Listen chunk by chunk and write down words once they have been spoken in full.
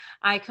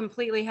I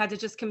completely had to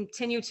just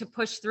continue to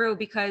push through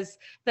because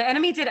the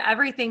enemy did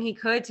everything he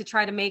could to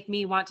try to make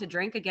me want to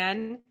drink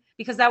again,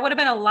 because that would have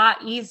been a lot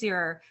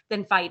easier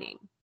than fighting.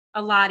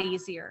 A lot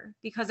easier,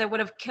 because it would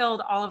have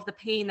killed all of the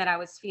pain that I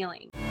was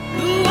feeling.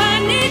 Who I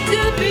need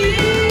to be,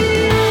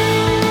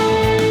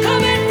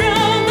 coming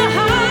from the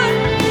heart,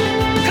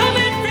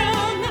 coming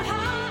from the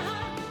heart.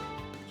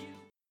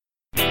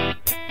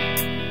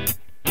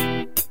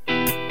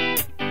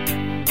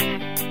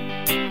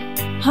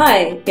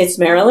 Hi, it's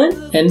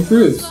Marilyn and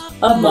Bruce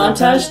of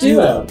Montage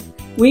Duo.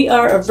 We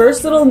are a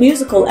versatile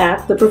musical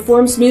act that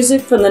performs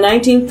music from the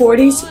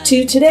 1940s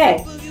to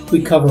today.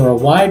 We cover a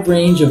wide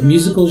range of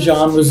musical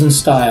genres and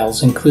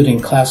styles, including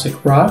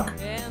classic rock,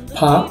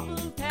 pop,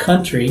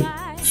 country,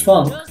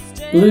 funk,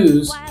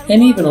 blues,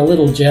 and even a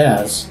little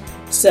jazz.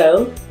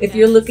 So, if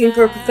you're looking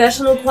for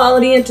professional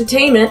quality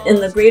entertainment in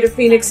the greater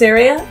Phoenix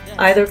area,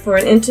 either for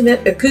an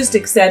intimate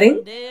acoustic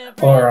setting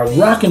or a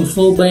rockin'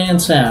 full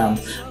band sound,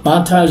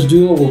 Montage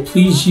Duo will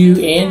please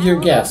you and your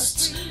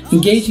guests,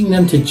 engaging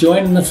them to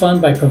join in the fun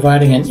by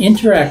providing an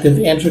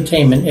interactive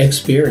entertainment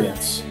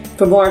experience.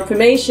 For more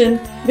information,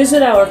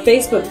 visit our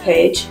Facebook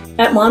page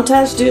at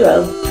Montage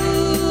Duo.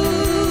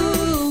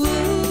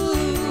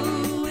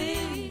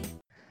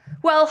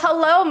 Well,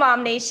 hello,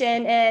 Mom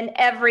Nation and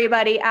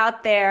everybody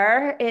out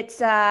there.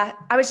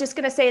 I was just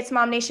going to say it's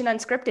Mom Nation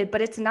Unscripted,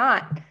 but it's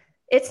not.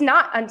 It's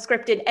not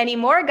unscripted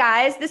anymore,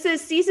 guys. This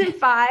is season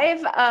 5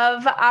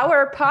 of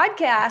our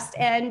podcast,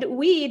 and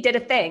we did a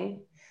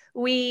thing.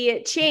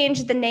 We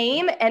changed the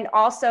name and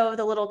also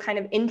the little kind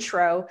of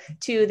intro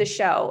to the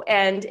show.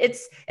 And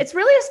it's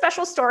really a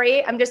special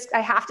story. I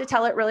have to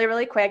tell it really,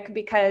 really quick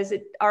because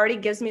it already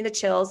gives me the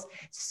chills.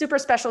 Super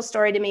special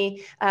story to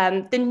me.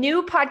 The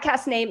new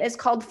podcast name is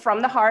called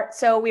From the Heart.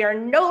 So we are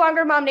no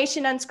longer Mom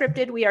Nation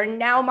Unscripted. We are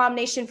now Mom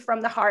Nation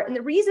From the Heart. And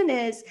the reason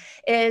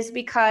is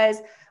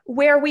because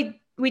where we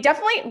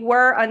definitely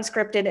were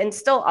unscripted and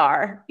still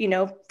are,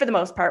 for the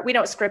most part. We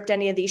don't script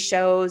any of these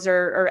shows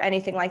or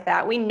anything like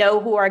that. We know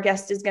who our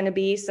guest is going to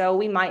be. So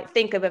we might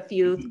think of a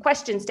few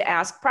questions to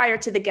ask prior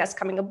to the guest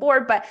coming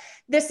aboard, but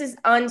this is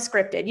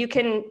unscripted. You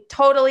can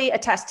totally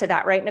attest to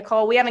that, right,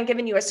 Nicole? We haven't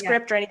given you a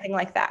script or anything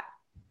like that.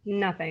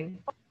 Nothing.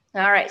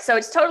 All right. So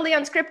it's totally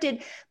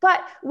unscripted, but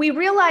we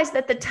realized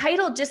that the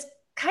title just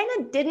kind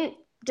of didn't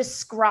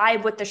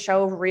describe what the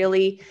show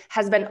really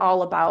has been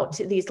all about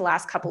these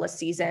last couple of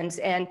seasons.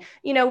 And,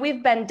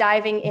 we've been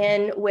diving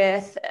in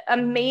with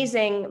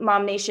amazing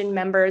Mom Nation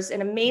members and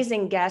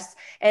amazing guests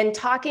and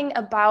talking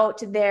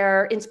about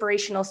their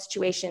inspirational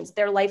situations,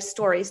 their life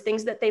stories,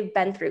 things that they've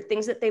been through,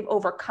 things that they've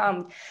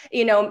overcome.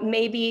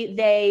 Maybe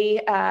they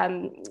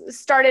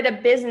started a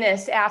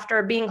business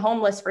after being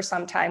homeless for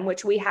some time,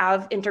 which we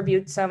have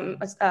interviewed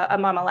a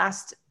mama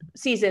last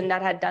season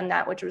that had done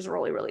that, which was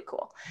really, really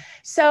cool.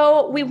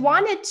 So we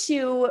wanted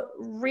to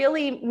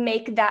really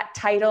make that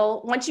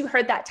title. Once you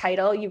heard that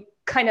title, you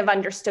kind of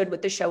understood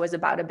what the show was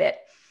about a bit.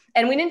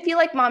 And we didn't feel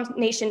like Mom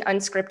Nation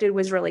Unscripted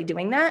was really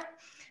doing that.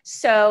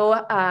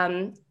 So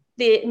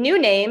the new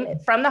name,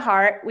 From the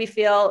Heart, we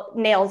feel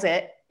nails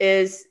it,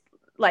 is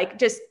like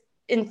just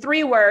in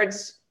 3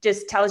 words,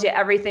 just tells you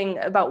everything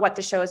about what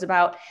the show is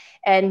about.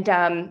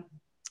 And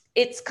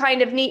it's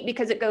kind of neat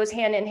because it goes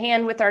hand in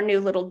hand with our new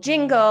little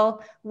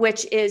jingle,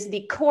 which is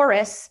the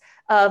chorus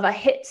of a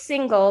hit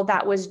single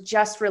that was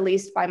just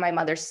released by my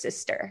mother's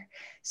sister.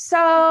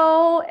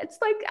 So it's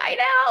like, I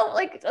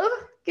know,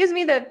 gives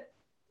me the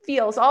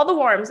feels, all the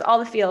warms, all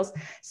the feels.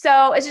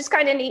 So it's just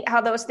kind of neat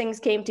how those things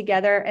came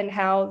together and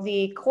how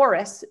the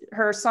chorus,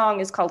 her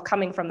song is called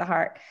Coming from the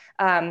Heart.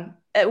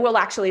 We'll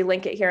actually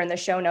link it here in the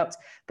show notes,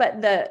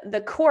 but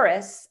the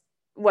chorus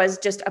was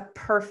just a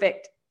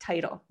perfect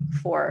title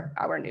for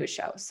our new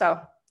show. So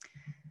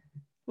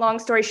long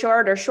story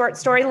short, or short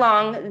story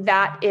long,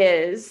 that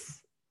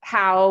is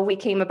how we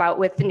came about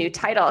with the new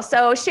title.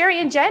 So Sherry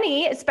and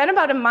Jenny, it's been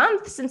about a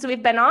month since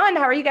we've been on.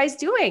 How are you guys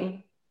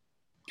doing?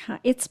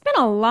 It's been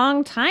a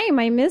long time.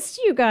 I missed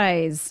you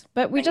guys,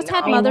 but we just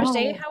had Mother's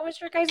Day. How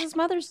was your guys'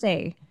 Mother's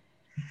Day?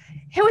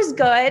 It was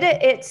good.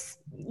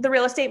 The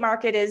real estate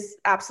market is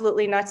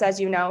absolutely nuts, as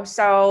you know.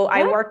 So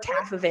I worked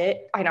half of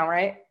it. I know,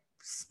 right?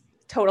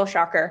 Total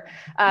shocker.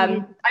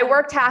 I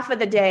worked half of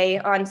the day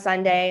on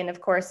Sunday, and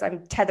of course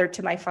I'm tethered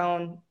to my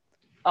phone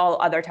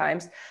all other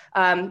times.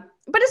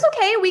 But it's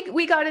okay.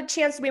 We got a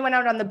chance. We went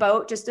out on the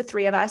boat, just the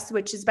 3 of us,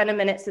 which has been a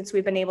minute since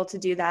we've been able to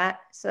do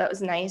that. So that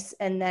was nice.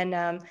 And then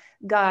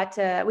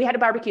we had a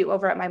barbecue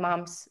over at my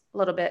mom's a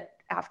little bit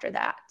after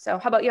that. So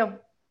how about you?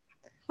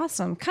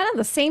 Awesome. Kind of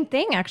the same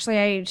thing, actually.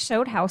 I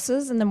showed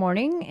houses in the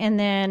morning and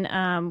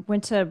then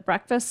went to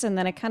breakfast, and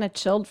then I kind of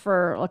chilled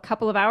for a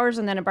couple of hours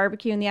and then a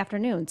barbecue in the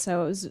afternoon.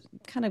 So it was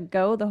kind of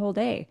go the whole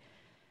day.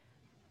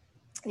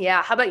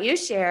 Yeah. How about you,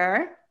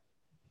 Cher?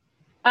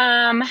 We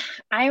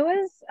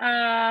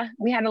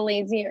had a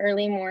lazy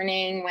early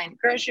morning, went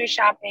grocery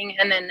shopping,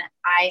 and then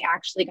I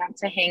actually got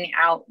to hang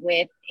out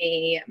with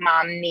a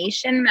Mom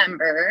Nation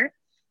member,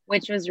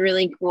 which was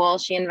really cool.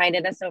 She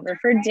invited us over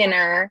for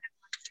dinner,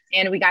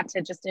 and we got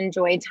to just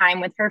enjoy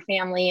time with her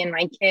family, and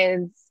my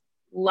kids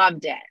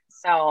loved it.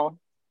 So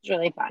it's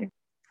really fun.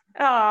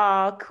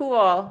 Oh,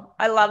 cool.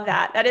 I love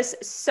that. That is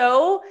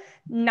so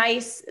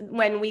nice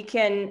when we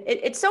can,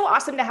 it's so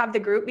awesome to have the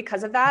group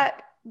because of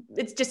that.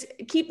 It's just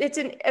it's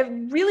a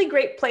really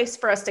great place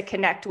for us to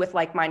connect with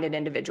like-minded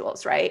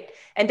individuals, right?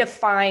 And to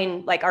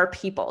find like our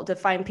people, to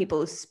find people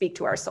who speak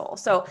to our soul.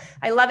 So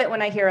I love it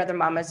when I hear other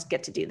mamas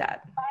get to do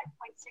that.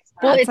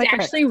 Well, That's it's like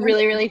actually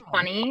really, really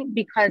funny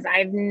because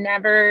I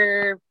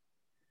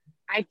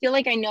feel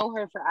like I know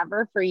her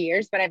forever for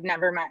years, but I've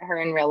never met her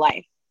in real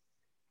life.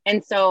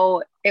 And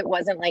so it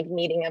wasn't like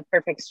meeting a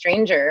perfect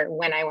stranger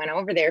when I went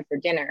over there for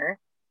dinner,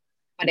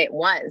 but it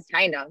was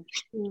kind of.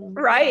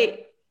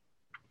 Right.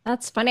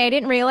 That's funny. I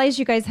didn't realize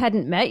you guys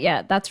hadn't met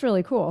yet. That's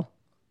really cool.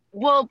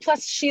 Well,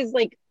 plus she's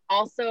like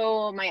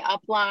also my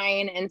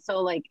upline. And so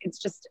like, it's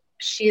just,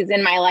 she's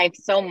in my life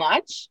so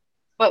much,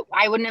 but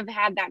I wouldn't have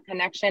had that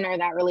connection or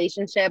that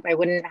relationship. I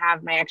wouldn't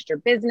have my extra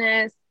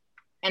business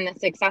and the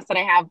success that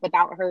I have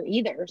without her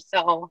either.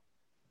 So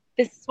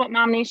this is what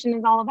Mom Nation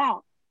is all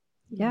about.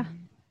 Yeah.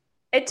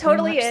 It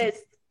totally is.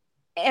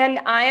 And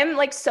I am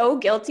like so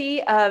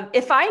guilty of,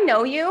 if I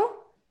know you,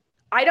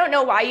 I don't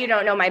know why you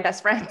don't know my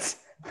best friends.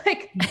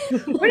 Like,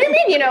 what do you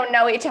mean you don't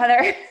know each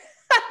other?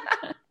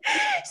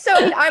 So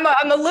I'm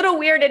a little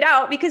weirded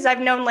out because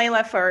I've known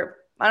Layla for,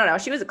 I don't know,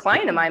 she was a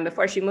client of mine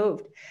before she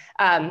moved.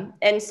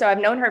 And so I've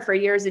known her for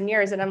years and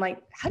years. And I'm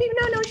like, how do you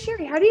not know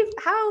Sherry?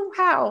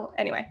 How?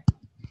 Anyway.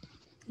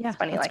 Yeah. It's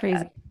funny That's like crazy.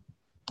 that.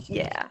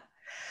 Yeah.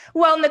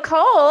 Well,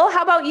 Nicole,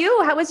 how about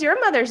you? How was your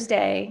Mother's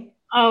Day?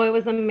 Oh, it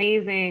was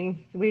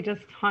amazing. We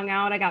just hung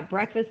out. I got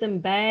breakfast in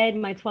bed.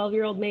 My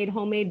 12-year-old made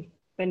homemade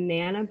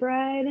banana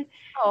bread.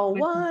 Oh,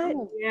 what?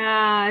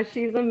 Yeah,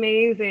 she's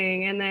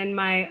amazing. And then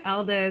my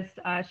eldest,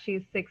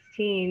 she's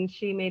 16.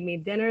 She made me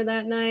dinner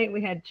that night.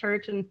 We had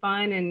church and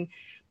fun and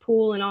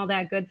pool and all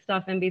that good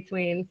stuff in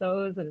between. So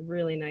it was a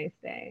really nice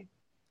day.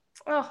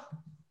 Oh,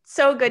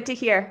 so good to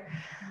hear.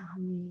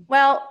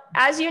 Well,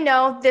 as you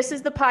know, this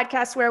is the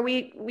podcast where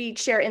we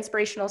share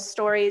inspirational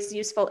stories,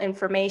 useful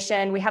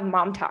information. We have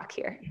mom talk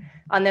here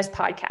on this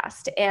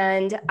podcast,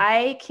 and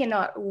I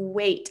cannot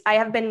wait.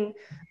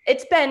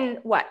 It's been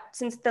what,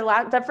 since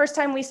the first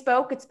time we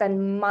spoke? It's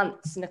been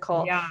months,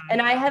 Nicole. Yeah.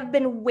 And I have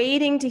been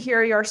waiting to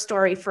hear your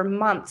story for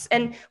months.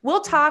 And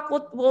we'll talk,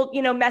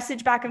 we'll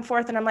message back and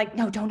forth. And I'm like,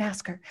 no, don't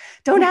ask her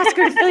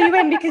to fill you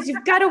in because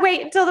you've got to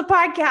wait until the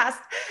podcast.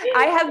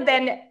 I have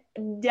been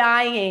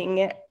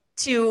dying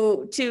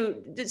so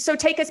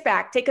take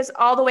us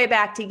all the way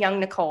back to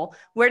young Nicole.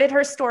 Where did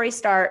her story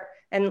start?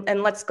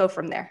 And let's go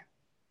from there.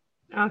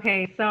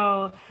 Okay.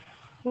 So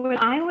when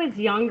I was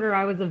younger,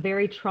 I was a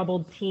very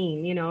troubled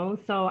teen,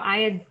 so I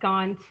had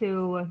gone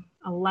to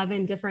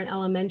 11 different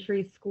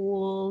elementary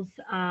schools,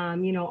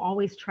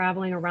 always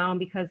traveling around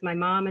because my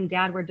mom and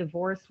dad were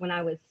divorced when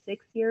I was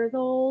 6 years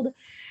old.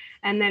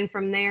 And then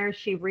from there,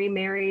 she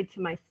remarried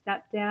to my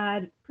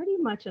stepdad pretty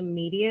much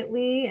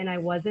immediately. And I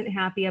wasn't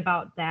happy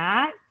about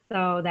that.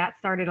 So that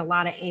started a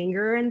lot of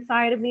anger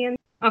inside of me.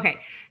 Okay.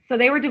 So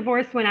they were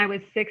divorced when I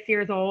was 6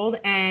 years old.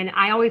 And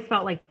I always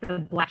felt like the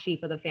black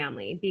sheep of the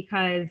family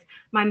because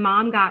my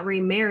mom got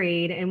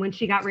remarried. And when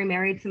she got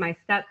remarried to my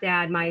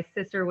stepdad, my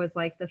sister was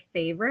like the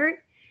favorite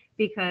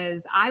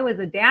because I was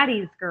a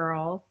daddy's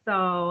girl.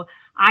 So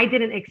I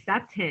didn't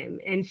accept him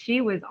and she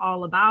was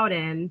all about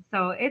him.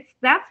 So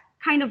that's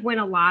kind of when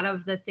a lot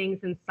of the things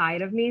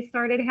inside of me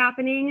started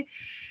happening.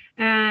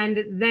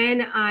 And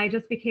then I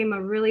just became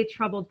a really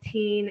troubled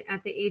teen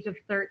at the age of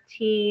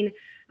 13.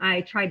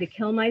 I tried to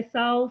kill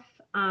myself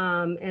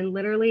and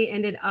literally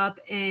ended up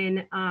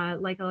in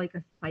like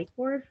a psych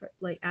ward,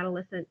 like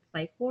adolescent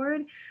psych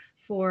ward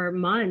for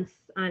months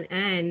on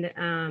end.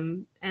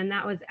 And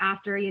that was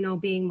after,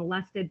 being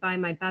molested by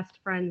my best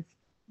friend's,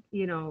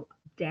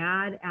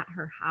 dad at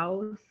her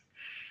house.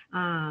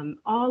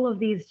 All of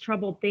these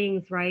troubled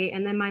things, right?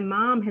 And then my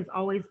mom has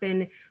always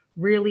been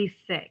really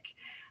sick.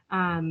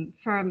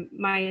 From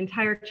my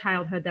entire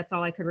childhood, that's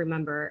all I could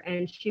remember.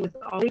 And she was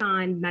always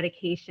on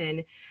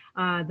medication.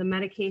 The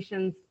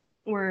medications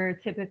were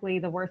typically,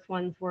 the worst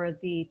ones were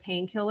the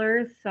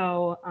painkillers.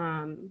 So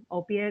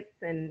opiates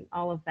and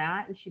all of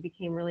that. And she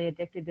became really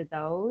addicted to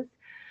those.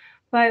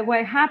 But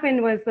what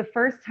happened was the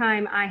first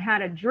time I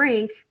had a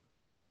drink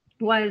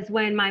was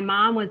when my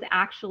mom was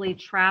actually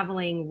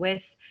traveling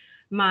with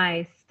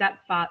my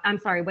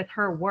stepfather, with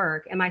her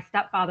work. And my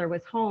stepfather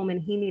was home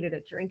and he needed a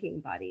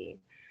drinking buddy.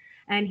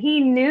 And he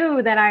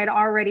knew that I had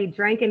already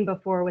drinking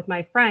before with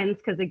my friends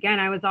because, again,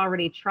 I was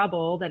already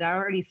troubled, that I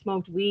already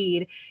smoked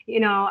weed.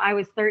 I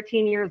was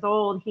 13 years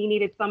old. He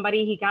needed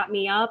somebody. He got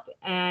me up,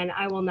 and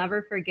I will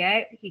never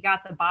forget. He got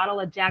the bottle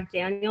of Jack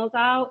Daniels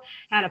out,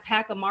 had a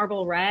pack of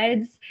Marlboro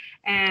Reds,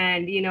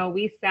 and,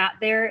 we sat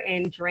there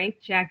and drank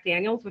Jack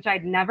Daniels, which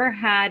I'd never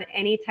had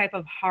any type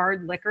of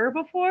hard liquor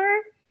before.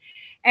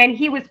 And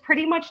he was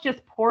pretty much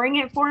just pouring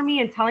it for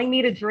me and telling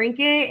me to drink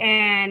it.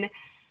 And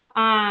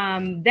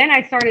then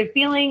I started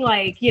feeling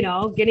like,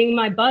 getting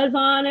my buzz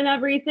on and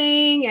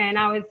everything. And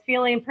I was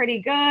feeling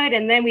pretty good.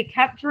 And then we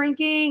kept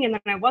drinking. And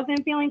then I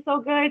wasn't feeling so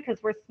good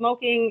because we're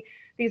smoking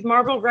these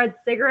Marlboro Red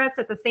cigarettes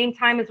at the same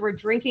time as we're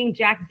drinking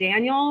Jack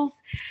Daniels.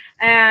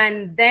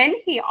 And then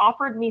he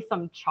offered me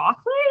some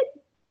chocolate.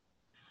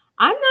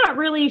 I'm not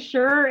really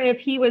sure if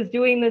he was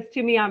doing this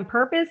to me on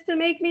purpose to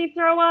make me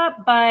throw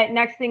up, but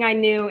next thing I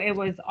knew, it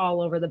was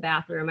all over the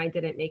bathroom. I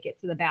didn't make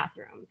it to the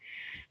bathroom.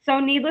 So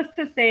needless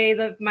to say,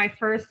 that my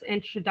first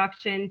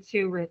introduction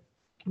to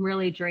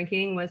really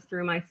drinking was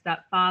through my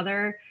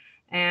stepfather,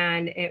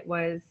 and it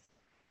was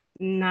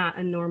not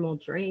a normal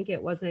drink.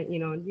 It wasn't,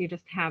 you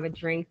just have a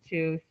drink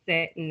to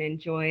sit and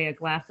enjoy a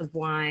glass of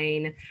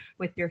wine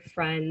with your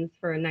friends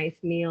for a nice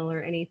meal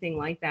or anything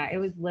like that. It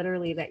was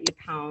literally that you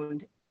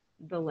pound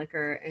the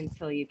liquor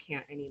until you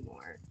can't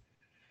anymore.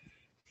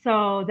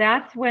 So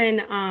that's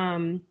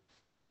when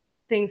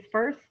things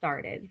first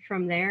started.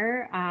 From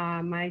there,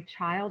 my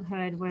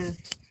childhood was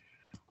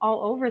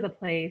all over the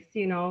place,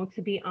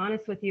 to be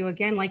honest with you.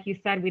 Again, like you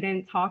said, we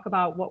didn't talk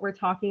about what we're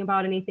talking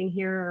about, anything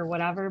here or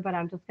whatever, but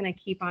I'm just going to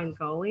keep on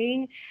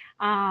going.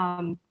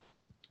 From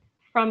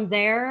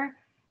there,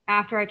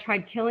 after I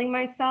tried killing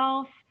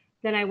myself,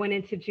 then I went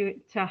into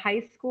to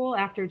high school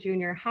after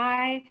junior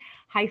high.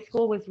 High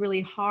school was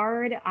really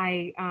hard.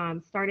 I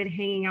started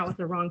hanging out with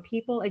the wrong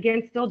people.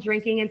 Again, still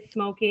drinking and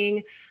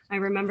smoking. I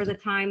remember the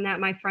time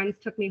that my friends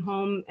took me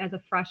home as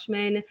a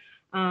freshman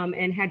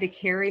and had to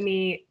carry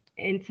me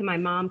into my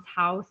mom's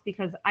house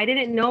because I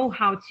didn't know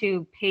how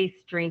to pace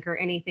drink or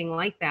anything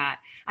like that.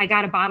 I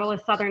got a bottle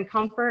of Southern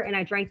Comfort and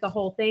I drank the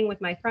whole thing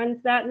with my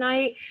friends that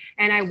night,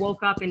 and I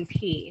woke up and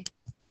pee.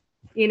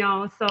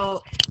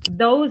 So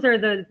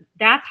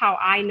that's how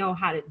I know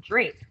how to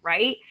drink,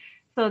 right?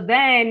 So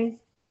then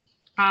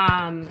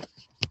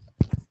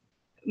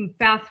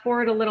fast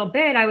forward a little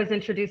bit, I was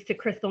introduced to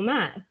crystal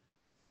meth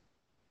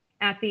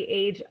at the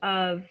age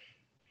of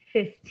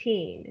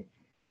 15.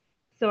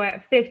 So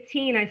at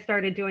 15, I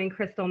started doing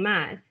crystal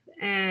meth,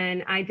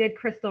 and I did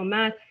crystal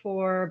meth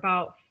for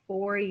about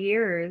 4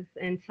 years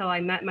until I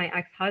met my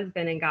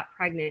ex-husband and got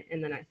pregnant,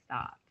 and then I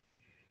stopped.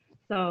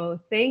 So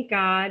thank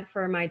God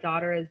for my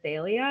daughter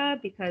Azalea,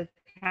 because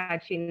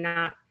had she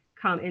not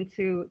come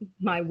into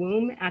my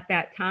womb at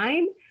that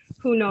time,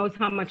 who knows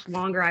how much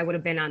longer I would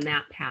have been on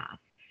that path.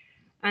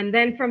 And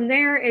then from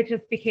there, it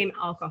just became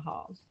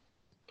alcohol.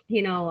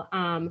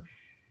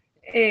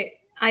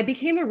 I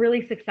became a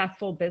really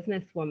successful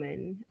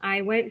businesswoman.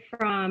 I went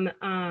from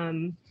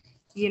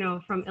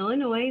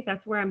Illinois,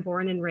 that's where I'm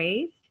born and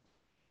raised.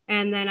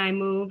 And then I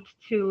moved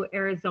to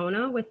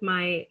Arizona with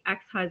my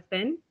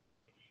ex-husband.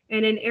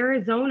 And in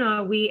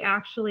Arizona, we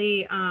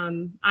actually,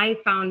 I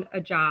found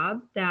a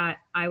job that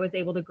I was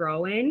able to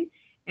grow in,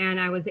 and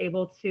I was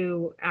able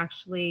to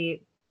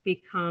actually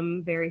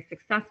become very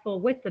successful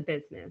with the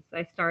business.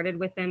 I started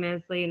with them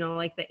as,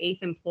 like the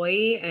 8th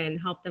employee and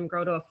helped them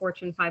grow to a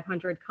Fortune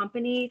 500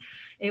 company.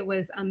 It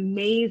was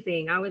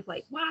amazing. I was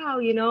like,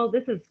 wow,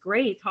 this is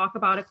great. Talk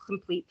about a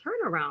complete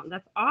turnaround.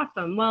 That's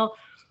awesome. Well,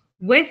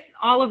 with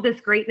all of this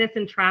greatness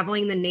and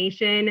traveling the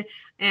nation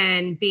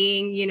and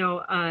being,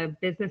 a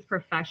business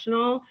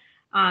professional,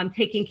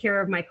 taking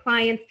care of my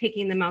clients,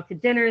 taking them out to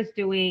dinners,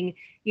 doing,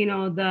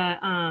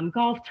 the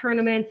golf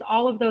tournaments,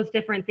 all of those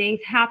different things,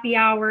 happy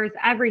hours,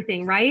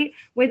 everything, right?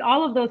 With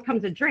all of those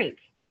comes a drink.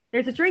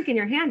 There's a drink in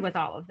your hand with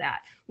all of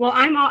that. Well,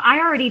 I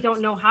already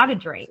don't know how to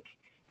drink.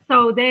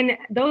 So then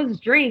those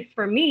drinks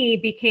for me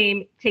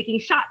became taking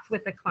shots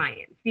with the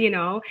clients,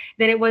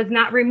 then it was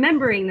not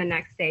remembering the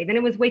next day. Then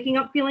it was waking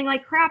up feeling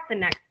like crap the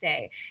next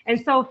day.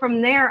 And so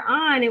from there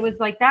on, it was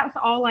like, that's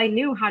all I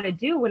knew how to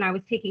do when I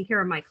was taking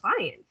care of my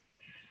clients.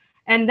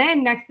 And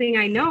then next thing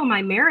I know,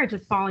 my marriage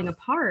is falling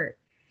apart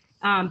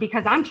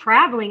because I'm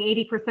traveling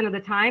 80% of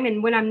the time.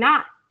 And when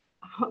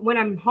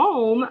I'm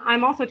home,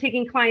 I'm also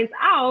taking clients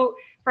out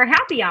for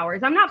happy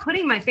hours. I'm not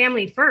putting my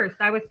family first.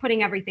 I was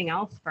putting everything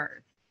else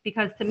first,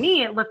 because to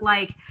me, it looked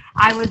like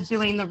I was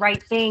doing the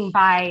right thing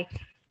by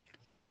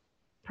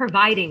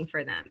providing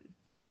for them.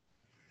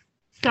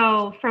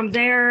 So from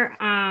there,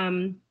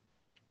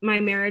 my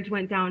marriage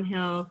went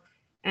downhill.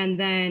 And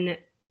then,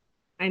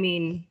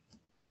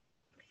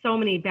 so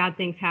many bad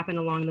things happened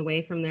along the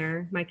way from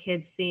there. My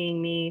kids seeing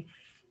me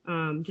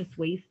just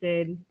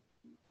wasted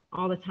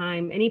all the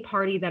time. Any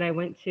party that I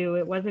went to,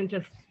 it wasn't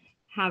just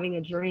having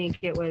a drink.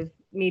 It was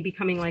me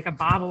becoming like a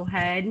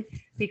bobblehead,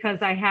 because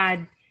I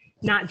had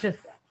not just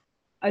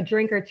a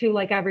drink or two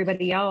like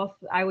everybody else.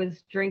 I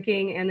was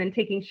drinking and then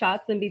taking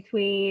shots in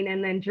between,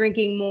 and then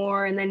drinking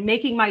more, and then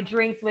making my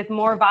drinks with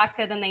more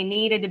vodka than they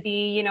needed to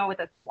be, with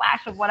a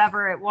splash of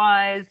whatever it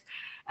was.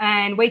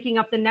 And waking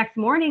up the next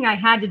morning, I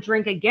had to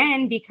drink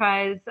again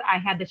because I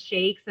had the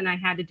shakes and I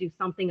had to do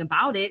something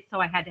about it. So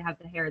I had to have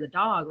the hair of the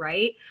dog,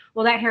 right?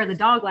 Well, that hair of the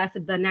dog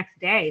lasted the next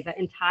day, the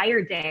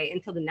entire day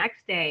until the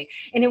next day.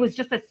 And it was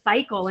just a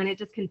cycle, and it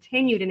just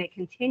continued and it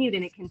continued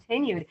and it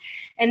continued.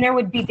 And there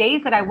would be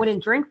days that I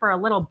wouldn't drink for a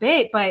little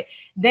bit, but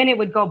then it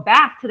would go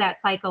back to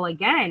that cycle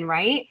again,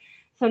 right?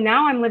 So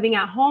now I'm living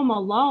at home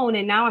alone,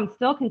 and now I'm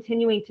still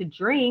continuing to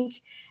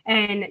drink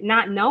and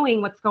not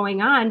knowing what's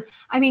going on.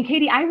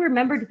 Katie, I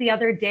remembered the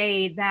other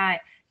day that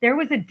there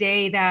was a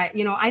day that,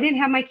 I didn't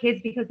have my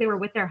kids because they were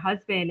with their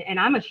husband, and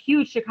I'm a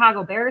huge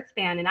Chicago Bears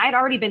fan, and I'd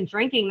already been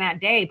drinking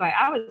that day, but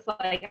I was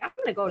like, I'm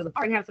going to go to the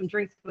bar and have some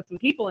drinks with some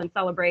people and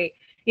celebrate,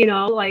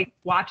 like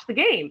watch the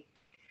game.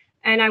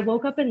 And I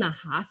woke up in the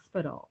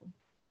hospital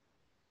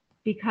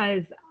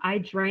because I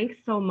drank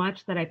so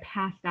much that I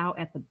passed out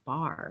at the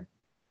bar.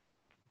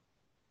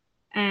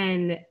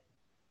 And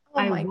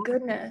oh my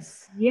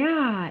goodness.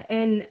 Yeah.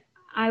 And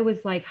I was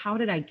like, how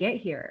did I get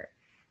here?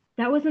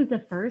 That wasn't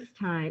the first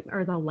time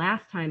or the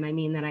last time,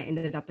 that I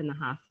ended up in the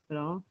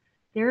hospital.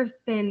 There have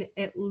been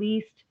at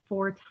least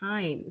 4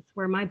 times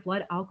where my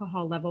blood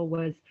alcohol level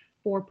was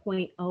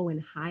 4.0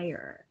 and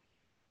higher,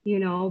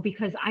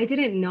 because I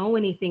didn't know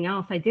anything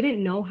else. I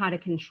didn't know how to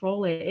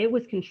control it. It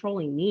was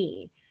controlling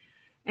me.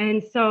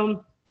 And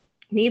so,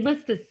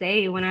 needless to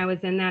say, when I was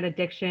in that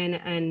addiction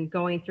and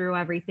going through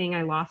everything,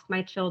 I lost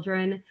my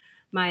children.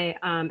 My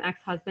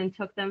ex-husband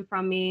took them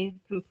from me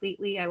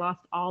completely. I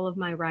lost all of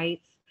my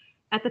rights.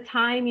 At the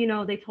time,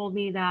 they told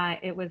me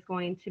that it was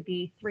going to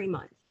be 3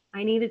 months.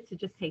 I needed to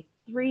just take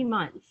 3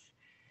 months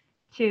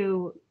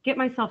to get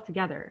myself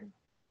together.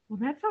 Well,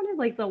 that sounded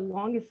like the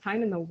longest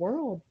time in the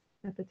world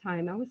at the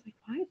time. I was like,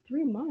 why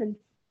 3 months?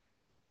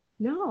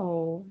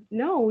 No,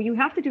 you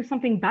have to do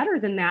something better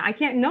than that. It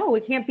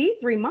can't be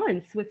 3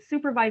 months with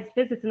supervised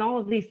visits and all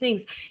of these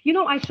things.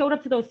 I showed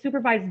up to those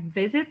supervised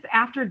visits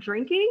after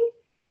drinking.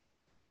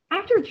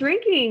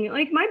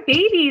 Like my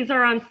babies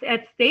are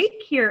at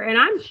stake here, and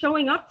I'm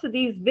showing up to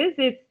these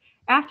visits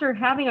after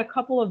having a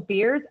couple of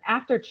beers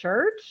after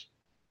church.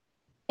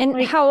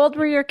 And how old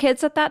were your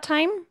kids at that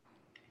time?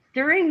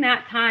 During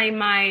that time,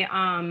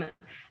 my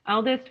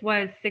eldest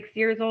was 6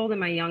 years old and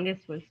my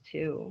youngest was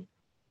 2.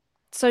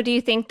 So do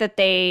you think that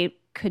they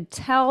could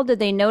tell? Did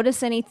they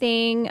notice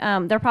anything?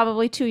 They're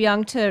probably too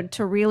young to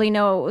really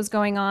know what was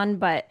going on,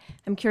 but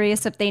I'm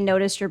curious if they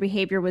noticed your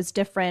behavior was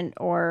different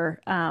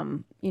or,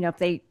 if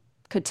they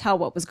could tell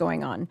what was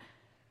going on.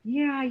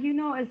 Yeah,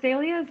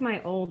 Azalea is my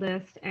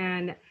oldest,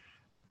 and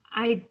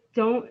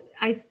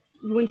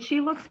when she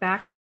looks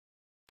back.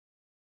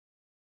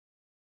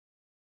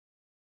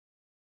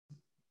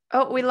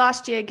 Oh, we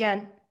lost you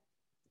again.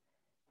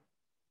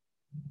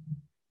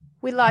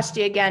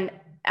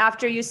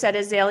 After you said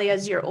Azalea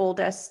is your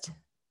oldest,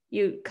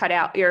 you cut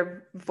out,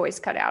 your voice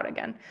cut out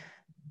again.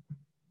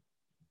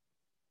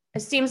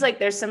 It seems like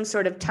there's some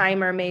sort of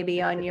timer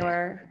maybe on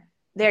your,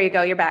 there you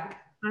go, you're back.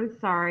 I'm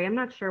sorry, I'm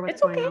not sure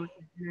what's going on with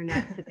the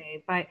internet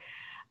today, but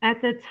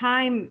at the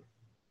time,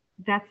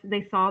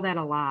 they saw that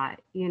a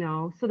lot,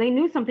 so they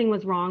knew something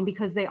was wrong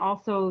because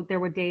there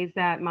were days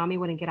that mommy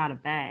wouldn't get out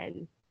of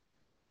bed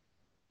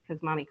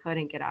because mommy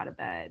couldn't get out of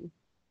bed.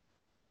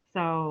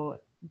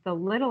 So the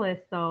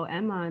littlest, though,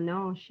 Emma,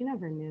 no, she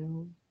never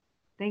knew.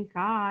 Thank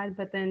God.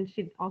 But then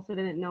she also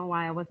didn't know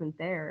why I wasn't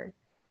there,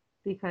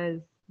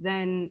 because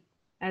then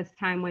as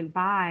time went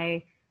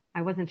by,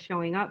 I wasn't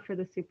showing up for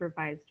the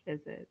supervised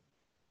visits.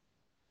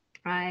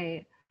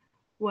 I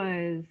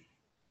was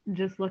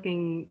just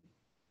looking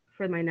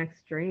for my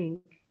next drink,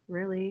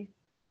 really.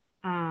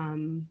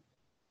 And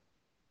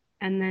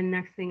then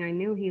next thing I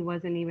knew, he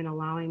wasn't even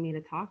allowing me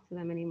to talk to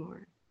them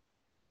anymore.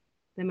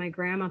 Then my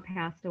grandma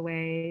passed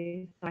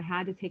away, so I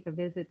had to take a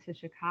visit to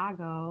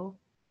Chicago.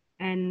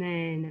 And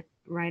then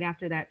right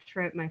after that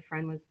trip, my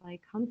friend was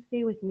like, come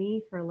stay with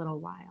me for a little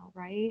while,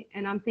 right?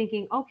 And I'm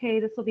thinking, okay,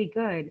 this will be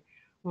good.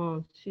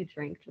 Well, she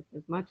drank just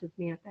as much as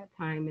me at that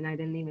time, and I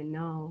didn't even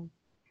know.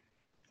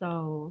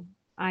 So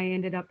I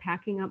ended up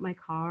packing up my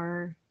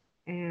car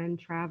and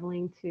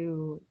traveling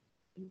to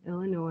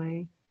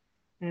Illinois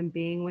and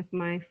being with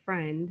my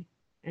friend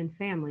and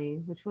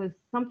family, which was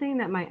something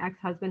that my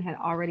ex-husband had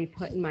already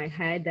put in my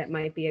head that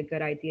might be a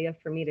good idea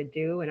for me to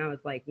do. And I was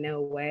like,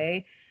 no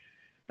way.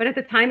 But at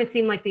the time, it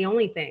seemed like the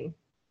only thing.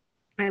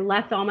 I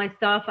left all my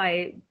stuff.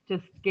 I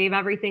just gave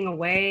everything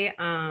away,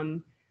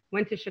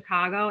 went to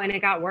Chicago, and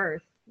it got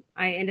worse.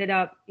 I ended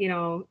up,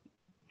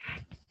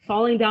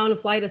 falling down a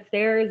flight of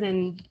stairs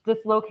and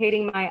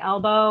dislocating my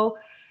elbow.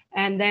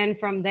 And then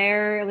from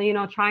there,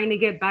 trying to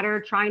get better,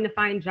 trying to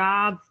find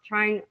jobs,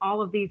 trying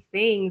all of these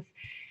things.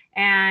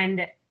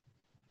 And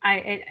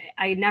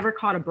I never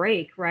caught a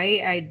break,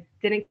 right? I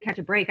didn't catch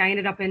a break. I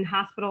ended up in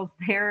hospitals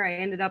there. I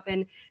ended up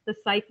in the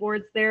psych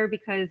wards there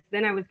because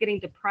then I was getting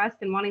depressed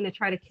and wanting to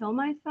try to kill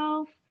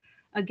myself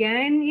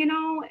again,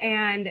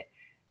 and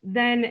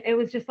then it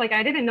was just like,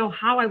 I didn't know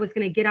how I was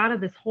going to get out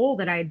of this hole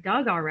that I had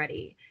dug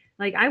already.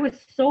 Like I was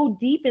so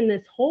deep in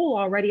this hole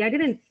already. I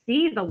didn't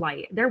see the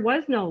light. There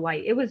was no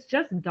light. It was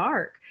just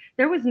dark.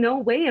 There was no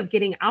way of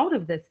getting out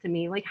of this to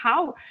me. Like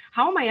how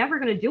am I ever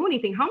going to do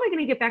anything? How am I going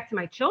to get back to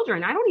my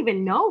children? I don't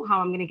even know how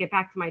I'm going to get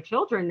back to my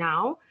children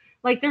now.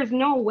 Like there's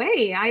no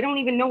way. I don't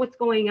even know what's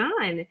going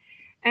on.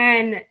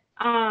 And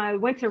I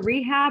went to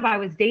rehab. I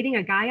was dating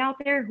a guy out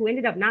there who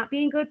ended up not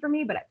being good for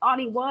me, but I thought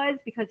he was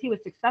because he was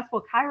a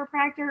successful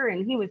chiropractor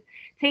and he was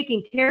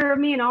taking care of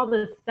me and all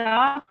this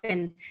stuff.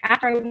 And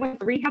after I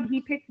went to rehab,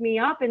 he picked me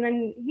up and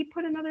then he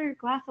put another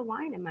glass of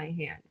wine in my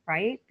hand,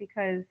 right?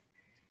 Because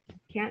you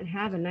can't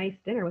have a nice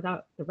dinner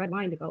without the red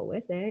wine to go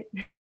with it.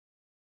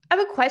 I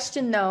have a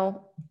question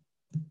though.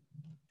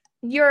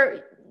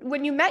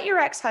 When you met your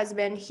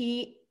ex-husband,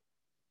 you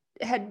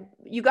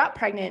got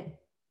pregnant,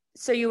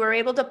 so you were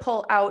able to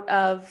pull out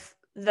of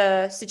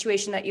the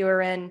situation that you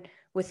were in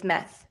with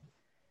meth.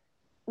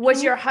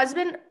 Was your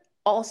husband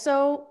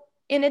also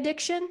in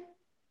addiction,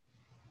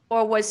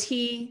 or was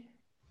he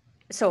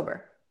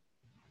sober?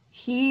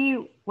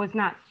 He was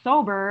not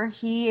sober.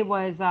 He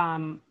was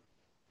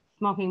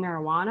smoking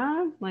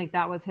marijuana, like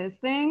that was his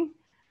thing,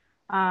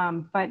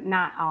 but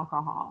not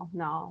alcohol.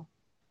 No.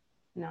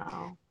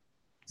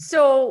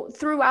 So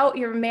throughout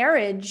your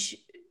marriage,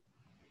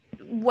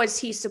 was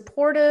he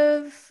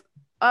supportive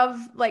of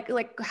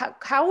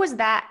how was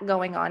that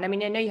going on? I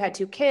mean, I know you had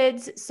 2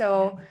 kids,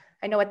 so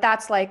I know what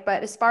that's like,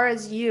 but as far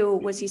as you,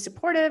 was he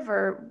supportive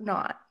or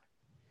not?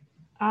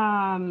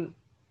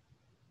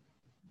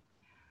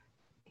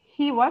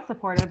 He was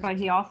supportive, but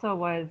he also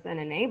was an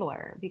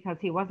enabler because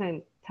he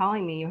wasn't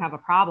telling me you have a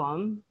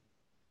problem.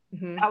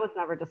 Mm-hmm. That was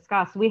never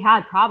discussed. We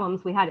had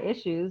problems, we had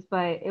issues,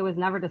 but it was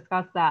never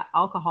discussed that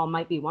alcohol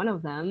might be one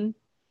of them.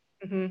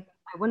 Mm-hmm.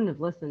 I wouldn't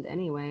have listened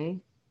anyway,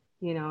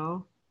 you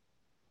know?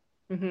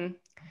 Mm-hmm.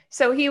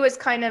 So he was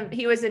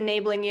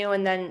enabling you,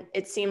 and then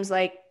it seems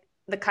like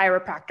the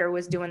chiropractor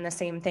was doing the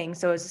same thing.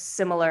 So it was a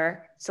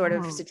similar sort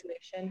of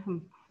situation.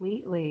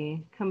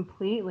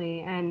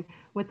 Completely. And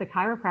with the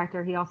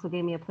chiropractor, he also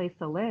gave me a place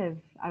to live.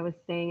 I was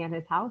staying at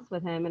his house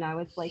with him, and I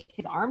was like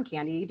his arm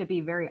candy, to be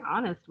very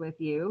honest with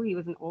you. He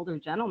was an older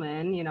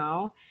gentleman, you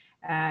know,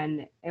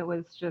 and it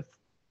was just,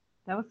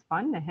 that was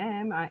fun to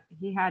him.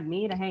 He had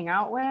me to hang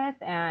out with,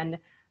 and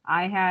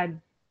I had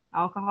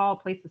alcohol, a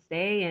place to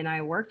stay, and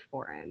I worked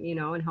for him, you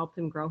know, and helped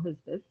him grow his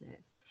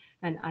business.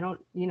 And I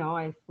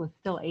was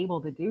still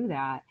able to do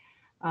that.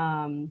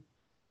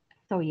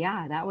 So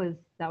yeah, that was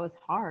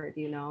hard,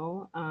 you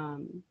know.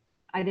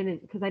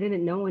 Because I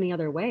didn't know any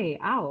other way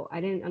out.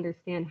 I didn't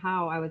understand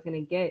how I was going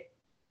to get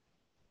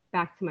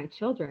back to my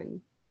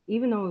children.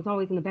 Even though it was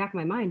always in the back of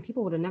my mind,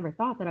 people would have never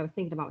thought that I was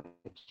thinking about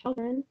my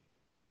children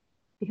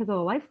because of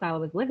the lifestyle I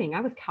was living.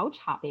 I was couch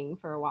hopping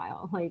for a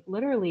while, like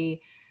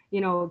literally,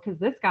 you know, because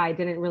this guy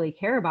didn't really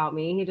care about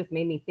me. He just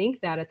made me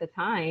think that at the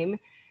time.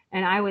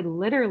 And I would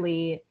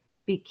literally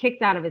be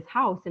kicked out of his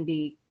house and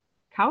be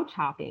couch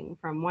hopping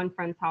from one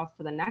friend's house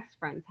to the next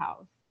friend's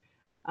house.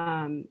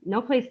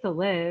 No place to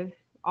live.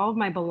 All of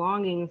my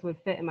belongings would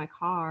fit in my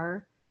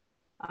car.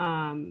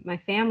 My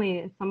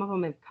family, some of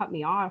them have cut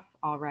me off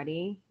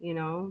already. You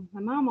know,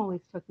 my mom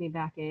always took me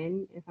back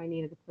in if I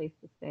needed a place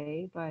to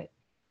stay. But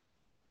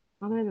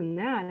other than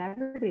that,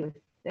 everybody was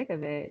sick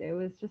of it. It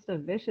was just a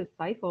vicious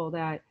cycle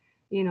that,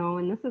 you know,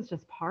 and this is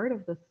just part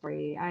of the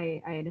story.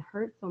 I had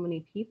hurt so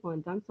many people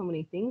and done so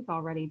many things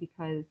already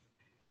because,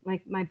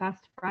 like, my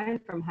best friend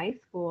from high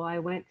school, I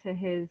went to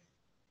his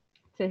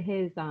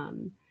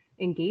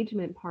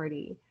engagement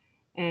party,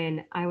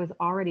 and I was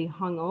already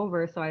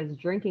hungover, so I was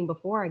drinking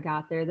before I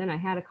got there. Then I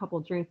had a couple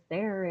drinks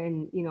there,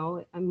 and, you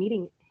know, I'm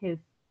meeting his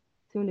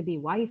soon-to-be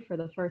wife for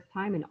the first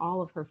time and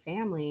all of her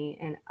family,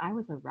 and I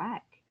was a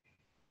wreck.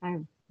 I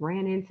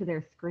ran into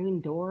their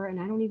screen door, and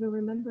I don't even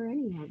remember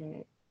any of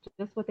it.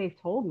 Just what they've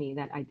told me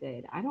that I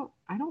did. I don't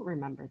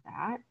remember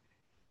that.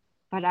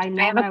 But I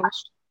know that I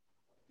was.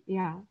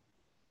 Yeah.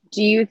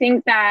 Do you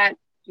think that,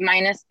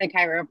 minus the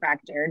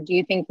chiropractor, do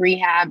you think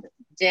rehab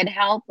did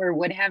help or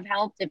would have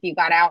helped if you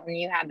got out and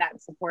you had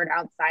that support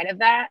outside of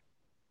that?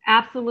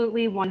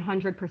 Absolutely,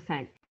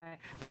 100%.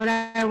 What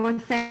I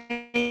would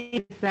say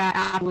is that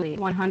absolutely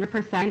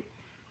 100%.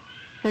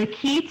 The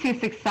key to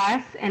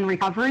success and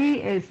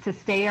recovery is to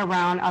stay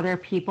around other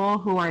people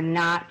who are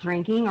not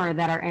drinking or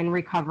that are in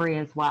recovery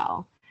as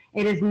well.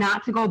 It is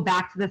not to go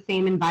back to the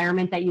same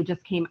environment that you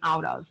just came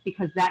out of,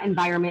 because that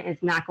environment is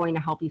not going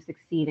to help you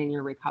succeed in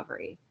your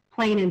recovery,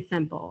 plain and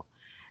simple.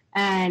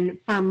 And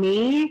for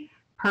me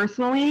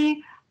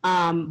personally,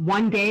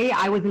 one day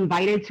I was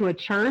invited to a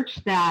church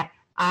that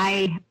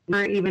I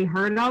never even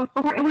heard of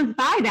before. It was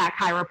by that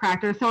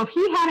chiropractor. So if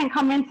he hadn't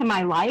come into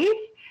my life,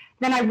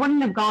 then I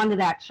wouldn't have gone to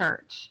that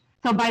church.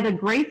 So by the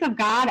grace of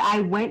God, I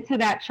went to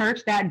that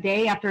church that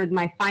day after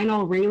my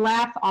final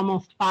relapse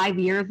almost 5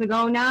 years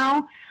ago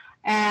now.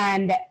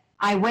 And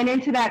I went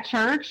into that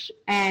church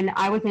and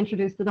I was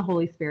introduced to the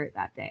Holy Spirit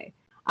that day.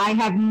 I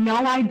have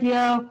no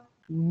idea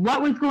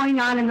what was going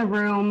on in the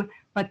room,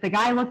 but the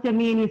guy looked at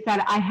me and he said,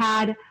 I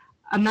had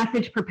a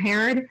message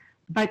prepared,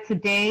 but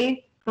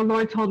today the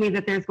Lord told me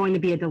that there's going to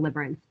be a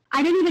deliverance.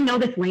 I didn't even know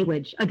this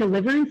language. A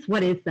deliverance?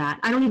 What is that?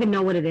 I don't even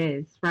know what it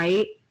is,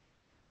 right?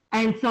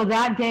 And so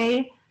that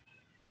day,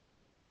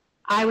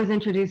 I was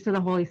introduced to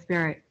the Holy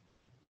Spirit.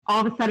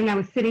 All of a sudden, I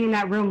was sitting in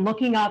that room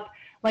looking up,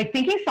 like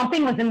thinking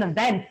something was in the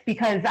vents,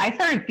 because I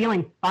started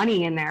feeling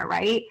funny in there,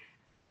 right?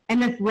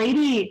 And this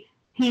lady,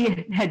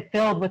 he had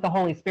filled with the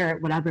Holy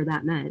Spirit, whatever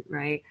that meant,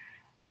 right?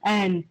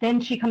 And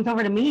then she comes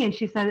over to me and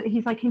she said,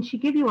 he's like, can she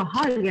give you a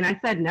hug? And I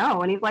said,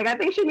 no. And he's like, I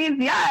think she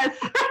means yes.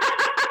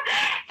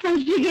 So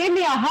she gave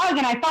me a hug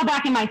and I fell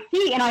back in my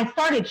seat and I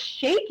started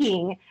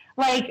shaking.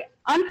 Like,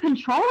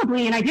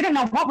 uncontrollably, and I didn't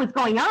know what was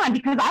going on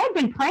because I had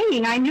been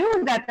praying. I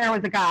knew that there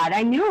was a God.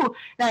 I knew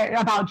that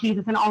about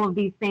Jesus and all of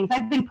these things.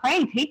 I've been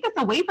praying, take this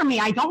away from me.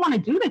 I don't want to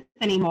do this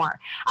anymore.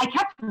 I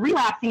kept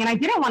relapsing and I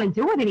didn't want to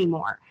do it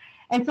anymore.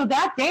 And so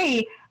that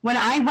day, when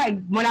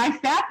I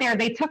sat there,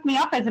 they took me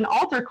up as an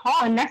altar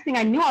call, and next thing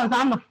I knew, I was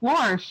on the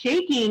floor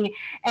shaking,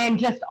 and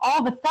just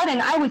all of a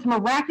sudden, I was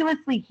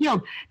miraculously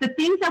healed. The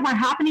things that were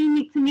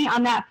happening to me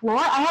on that floor,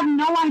 I have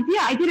no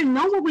idea. I didn't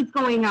know what was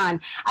going on.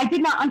 I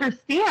did not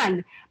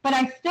understand, but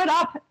I stood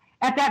up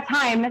at that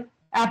time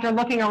after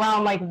looking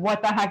around like,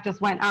 what the heck just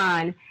went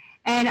on?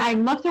 And I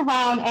looked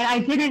around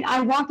and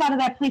I walked out of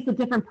that place a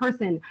different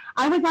person.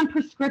 I was on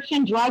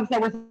prescription drugs that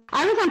was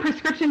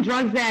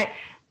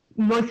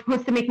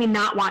supposed to make me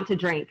not want to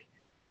drink.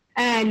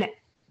 And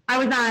I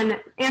was on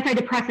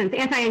antidepressants,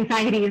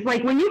 anti-anxieties.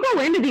 Like when you go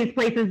into these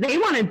places, they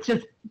want to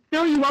just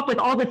fill you up with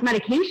all this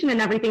medication and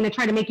everything to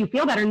try to make you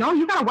feel better. No,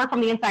 you got to work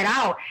from the inside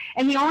out.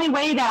 And the only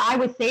way that I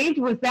was saved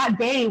was that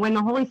day when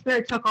the Holy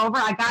Spirit took over.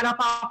 I got up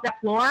off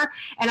that floor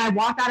and I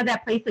walked out of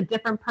that place a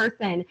different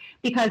person,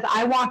 because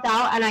I walked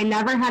out and I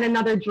never had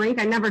another drink.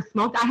 I never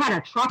smoked. I had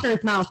a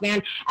trucker's mouth,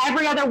 man.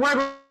 Every other word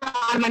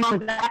out of my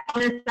mouth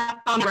was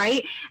that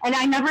right. And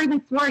I never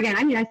even swore again.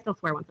 I mean, I still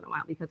swear once in a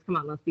while because, come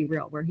on, let's be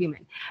real. We're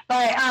human.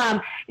 But,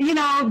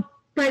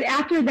 but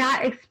after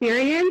that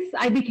experience,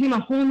 I became a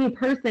whole new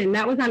person.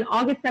 That was on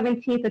August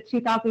 17th of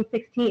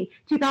 2016.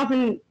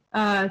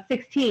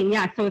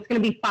 Yeah, so it's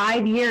going to be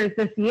 5 years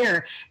this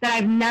year that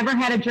I've never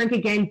had a drink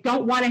again,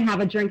 don't want to have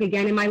a drink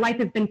again, and my life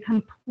has been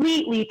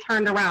completely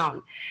turned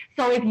around.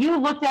 So if you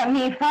looked at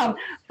me from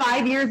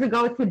 5 years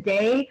ago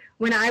today,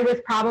 when I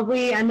was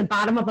probably on the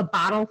bottom of a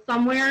bottle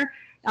somewhere,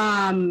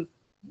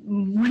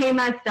 way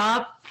messed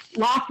up,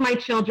 lost my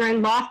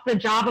children, lost the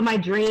job of my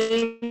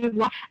dreams,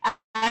 lost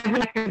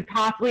everything I could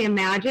possibly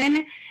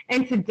imagine,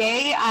 and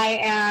today I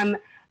am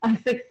a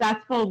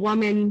successful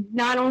woman,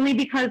 not only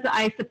because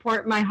I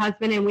support my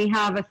husband and we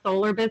have a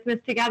solar business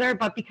together,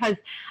 but because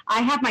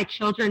I have my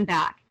children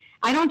back.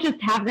 I don't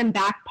just have them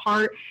back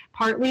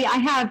partly. I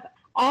have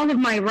all of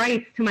my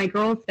rights to my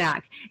girls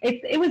back.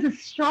 It was a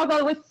struggle.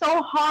 It was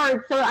so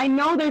hard. So I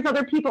know there's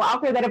other people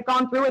out there that have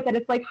gone through it, that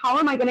it's like, how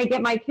am I going to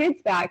get my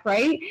kids back,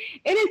 right?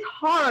 It is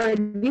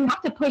hard. You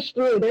have to push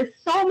through. There's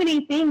so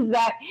many things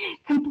that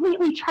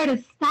completely try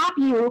to stop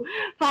you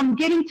from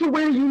getting to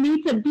where you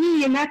need to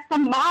be, and that's the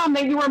mom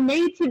that you were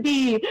made to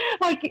be.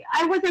 Like,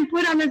 I wasn't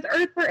put on this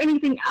earth for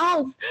anything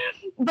else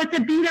but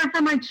to be there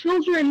for my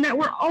children that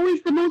were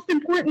always the most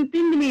important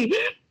thing to me.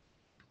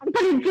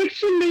 But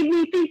addiction made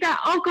me think that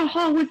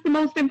alcohol was the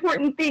most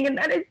important thing, and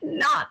that is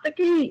not the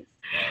case.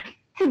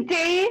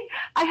 Today,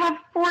 I have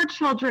 4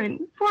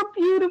 children, 4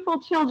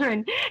 beautiful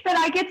children that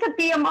I get to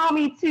be a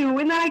mommy to,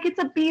 and that I get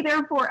to be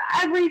there for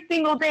every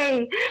single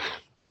day.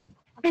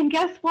 And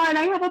guess what?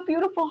 I have a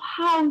beautiful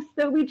house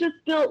that we just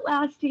built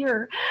last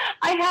year.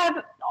 I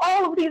have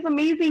all of these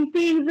amazing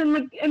things,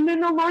 and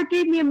then the Lord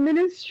gave me a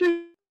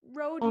ministry.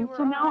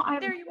 So now I'm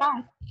there.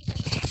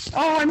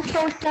 Oh, I'm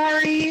so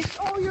sorry.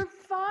 Oh, you're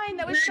fine.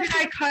 That was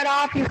I cut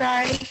off, you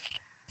guys.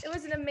 It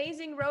was an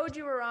amazing road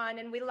you were on,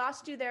 and we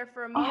lost you there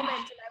for a moment, and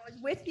I was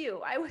with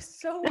you. I was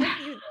so with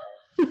you.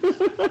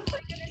 Oh my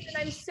goodness, and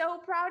I'm so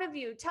proud of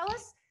you. Tell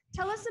us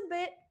a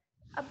bit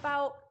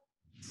about,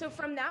 so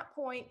from that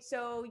point,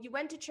 so you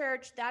went to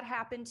church, that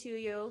happened to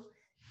you,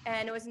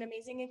 and it was an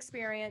amazing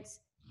experience.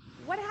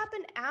 What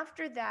happened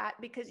after that?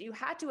 Because you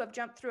had to have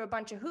jumped through a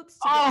bunch of hoops.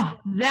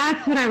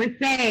 That's what I was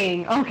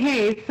saying.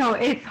 Okay, so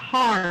it's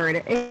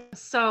hard.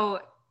 So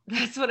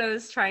that's what I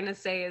was trying to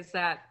say, is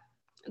that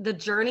the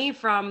journey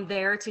from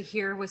there to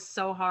here was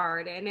so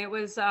hard, and it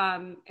was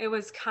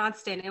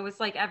constant. It was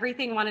like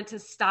everything wanted to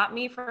stop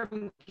me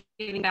from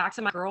getting back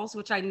to my girls,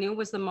 which I knew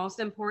was the most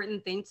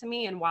important thing to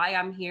me and why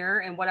I'm here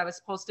and what I was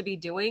supposed to be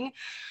doing.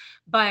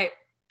 But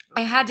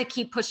I had to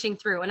keep pushing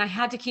through, and I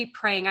had to keep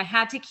praying. I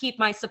had to keep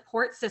my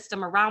support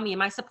system around me, and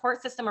my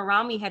support system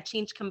around me had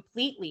changed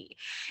completely.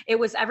 It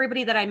was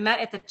everybody that I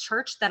met at the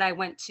church that I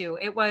went to.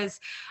 It was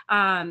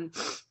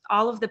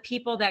all of the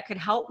people that could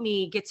help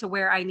me get to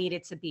where I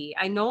needed to be.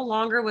 I no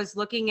longer was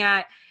looking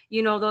at,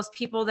 those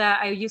people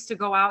that I used to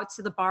go out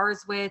to the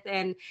bars with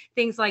and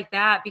things like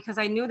that, because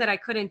I knew that I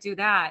couldn't do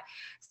that.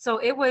 So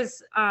it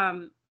was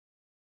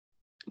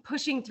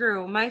pushing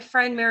through. My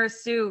friend Mara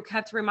Sue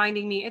kept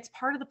reminding me, it's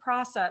part of the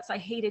process. I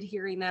hated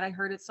hearing that. I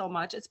heard it so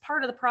much. It's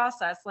part of the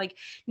process. Like,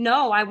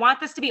 no, I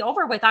want this to be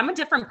over with. I'm a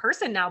different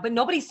person now, but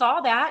nobody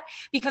saw that,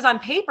 because on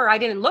paper, I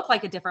didn't look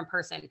like a different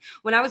person.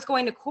 When I was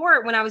going to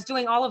court, when I was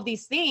doing all of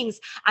these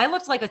things, I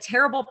looked like a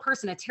terrible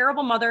person, a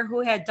terrible mother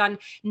who had done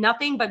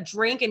nothing but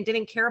drink and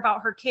didn't care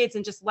about her kids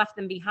and just left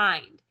them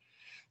behind.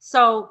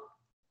 So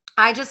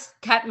I just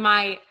kept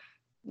my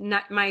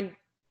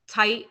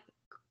tight,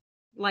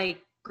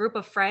 group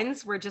of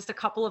friends were just a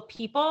couple of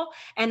people.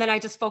 And then I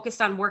just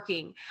focused on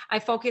working. I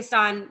focused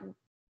on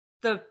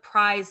the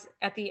prize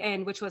at the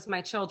end, which was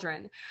my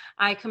children.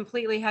 I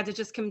completely had to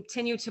just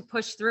continue to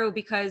push through,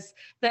 because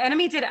the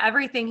enemy did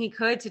everything he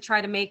could to try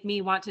to make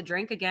me want to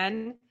drink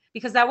again,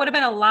 because that would have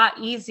been a lot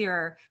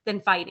easier than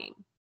fighting.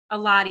 a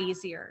lot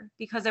easier,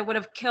 because it would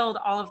have killed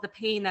all of the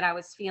pain that I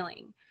was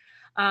feeling.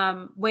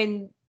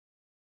 When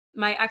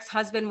my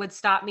ex-husband would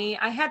stop me,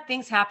 I had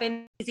things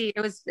happen.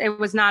 It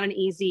was not an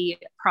easy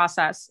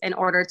process in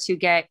order to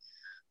get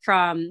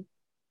from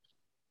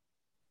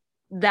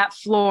that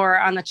floor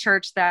on the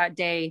church that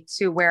day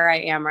to where I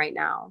am right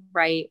now,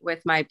 right?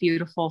 With my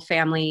beautiful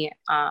family,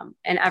 and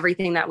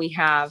everything that we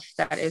have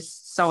that is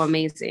so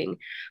amazing.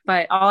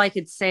 But all I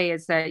could say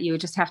is that you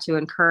just have to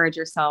encourage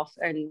yourself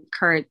and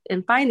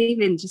find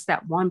even just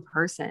that one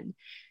person.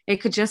 It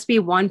could just be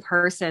one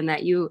person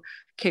that you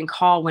can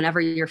call whenever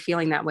you're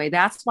feeling that way.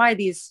 That's why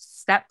these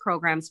STEP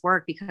programs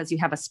work, because you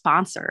have a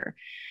sponsor.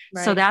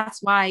 Right. So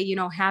that's why, you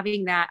know,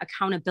 having that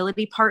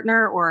accountability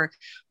partner or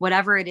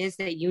whatever it is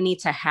that you need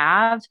to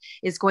have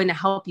is going to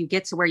help you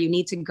get to where you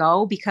need to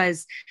go,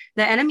 because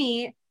the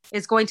enemy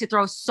is going to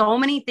throw so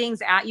many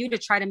things at you to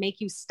try to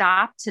make you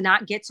stop, to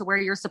not get to where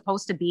you're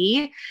supposed to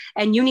be.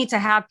 And you need to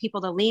have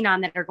people to lean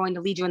on that are going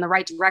to lead you in the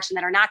right direction,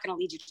 that are not going to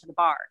lead you to the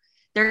bar.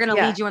 They're going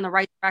to lead you in the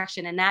right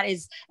direction. And that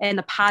is in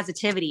the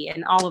positivity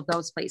in all of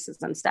those places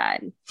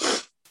instead.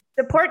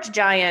 Support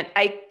giant.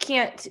 I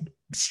can't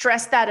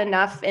stress that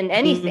enough in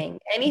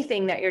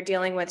anything that you're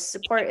dealing with.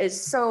 Support is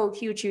so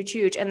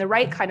huge. And the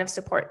right kind of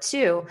support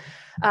too.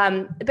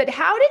 But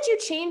how did you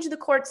change the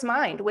court's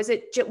mind? Was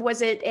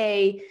it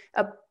a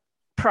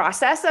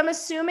process, I'm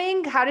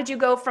assuming? How did you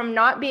go from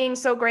not being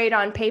so great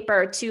on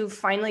paper to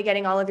finally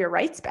getting all of your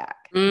rights back?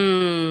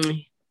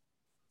 It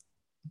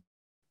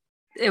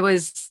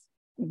was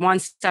one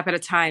step at a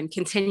time,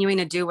 continuing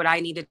to do what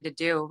I needed to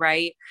do,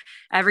 right?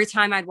 Every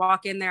time I'd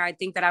walk in there, I'd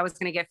think that I was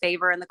going to get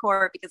favor in the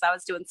court because I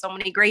was doing so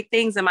many great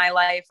things in my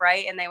life,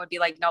 right? And they would be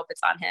like, nope,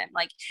 it's on him.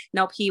 Like,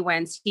 nope, he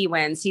wins. He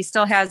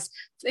still has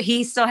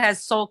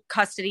sole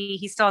custody.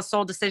 He still has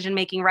sole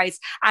decision-making rights.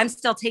 I'm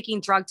still taking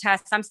drug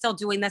tests. I'm still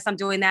doing this. I'm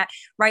doing that,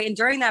 right? And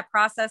during that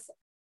process,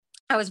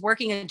 I was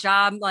working a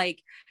job. Like,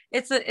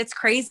 it's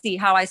crazy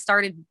how I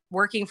started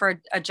working for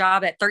a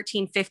job at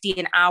 $13.50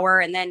 an hour,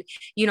 and then,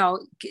 you know,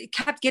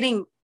 kept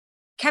getting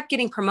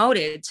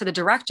promoted to the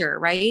director,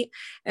 right?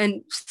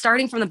 And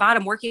starting from the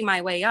bottom, working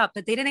my way up.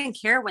 But they didn't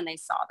care when they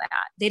saw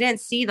that. They didn't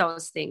see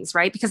those things,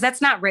 right? Because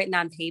that's not written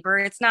on paper.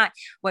 It's not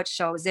what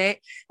shows it.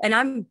 And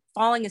I'm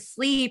falling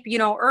asleep, you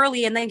know,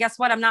 early. And then guess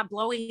what? I'm not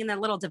blowing in the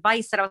little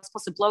device that I was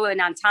supposed to blow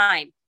in on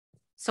time.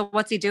 So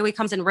what's he do? He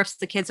comes and rips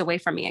the kids away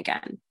from me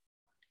again.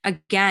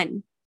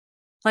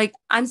 Like,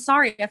 I'm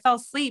sorry, I fell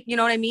asleep. You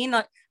know what I mean?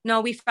 Like,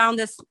 no, we found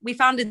a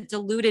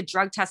diluted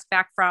drug test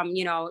back from,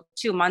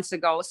 2 months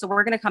ago. So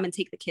we're going to come and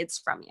take the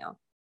kids from you.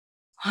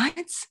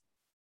 What?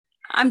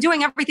 I'm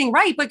doing everything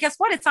right. But guess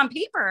what? It's on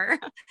paper.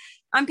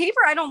 On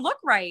paper, I don't look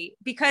right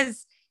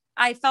because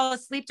I fell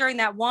asleep during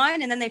that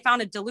one. And then they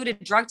found a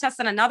diluted drug test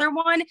on another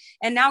one.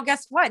 And now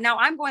guess what? Now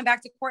I'm going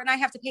back to court and I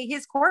have to pay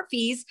his court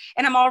fees.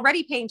 And I'm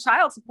already paying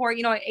child support,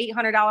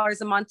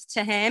 $800 a month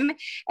to him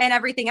and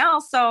everything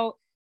else. So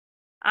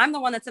I'm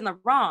the one that's in the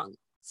wrong.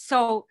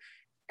 So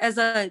as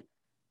a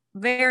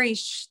very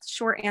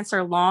short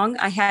answer long,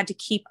 I had to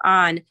keep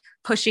on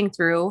pushing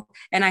through,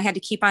 and I had to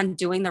keep on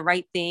doing the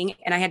right thing.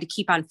 And I had to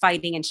keep on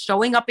fighting and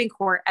showing up in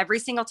court every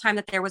single time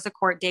that there was a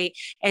court date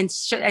and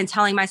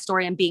telling my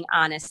story and being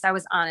honest. I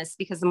was honest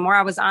because the more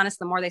I was honest,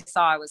 the more they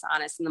saw I was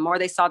honest. And the more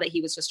they saw that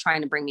he was just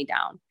trying to bring me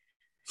down.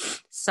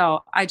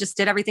 So I just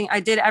did everything.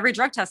 I did every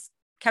drug test,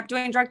 kept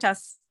doing drug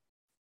tests.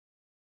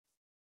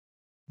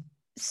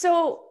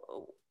 So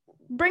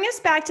bring us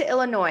back to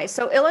Illinois.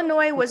 So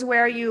Illinois was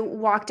where you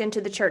walked into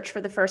the church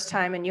for the first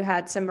time and you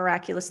had some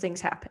miraculous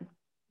things happen.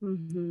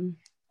 Mm-hmm.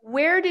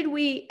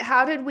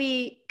 How did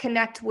we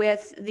connect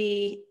with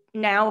the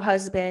now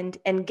husband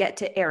and get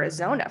to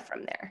Arizona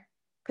from there?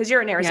 Because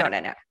you're in Arizona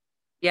now.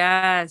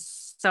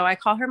 Yes. So I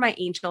call her my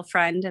angel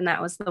friend, and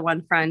that was the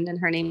one friend, and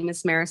her name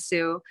is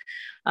Marisu.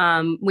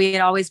 We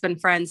had always been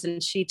friends,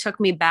 and she took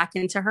me back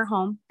into her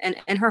home. And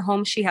in her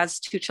home, she has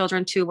 2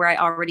 children too, where I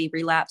already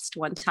relapsed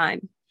one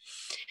time.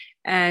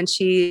 And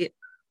she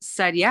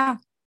said, yeah,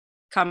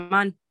 come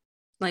on.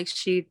 Like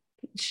she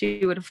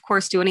would, of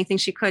course, do anything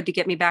she could to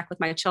get me back with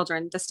my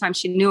children. This time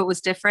she knew it was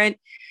different.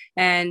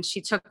 And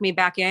she took me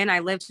back in.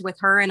 I lived with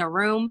her in a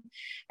room.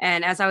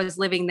 And as I was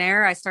living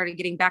there, I started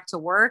getting back to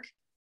work.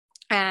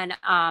 And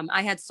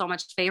I had so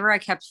much favor. I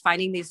kept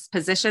finding these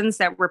positions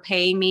that were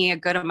paying me a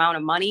good amount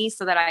of money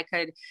so that I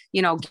could,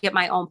 get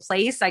my own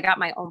place. I got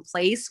my own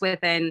place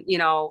within,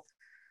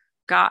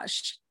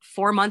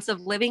 4 months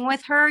of living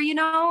with her,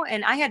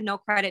 and I had no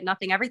credit,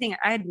 nothing, everything.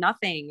 I had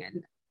nothing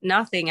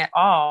at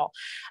all.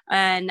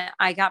 And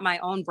I got my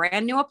own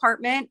brand new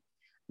apartment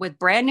with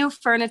brand new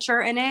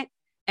furniture in it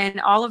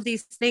and all of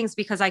these things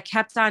because I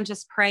kept on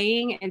just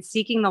praying and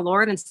seeking the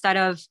Lord instead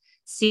of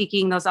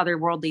seeking those other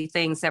worldly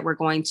things that were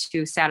going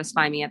to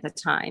satisfy me at the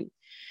time.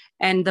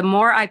 And the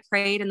more I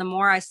prayed and the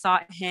more I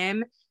sought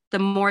him, the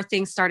more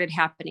things started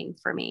happening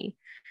for me.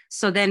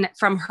 So then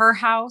from her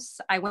house,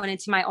 I went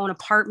into my own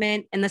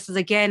apartment. And this is,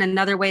 again,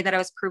 another way that I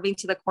was proving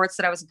to the courts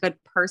that I was a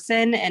good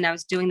person and I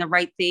was doing the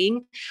right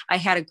thing. I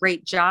had a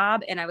great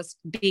job and I was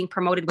being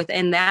promoted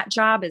within that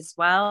job as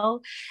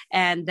well.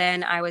 And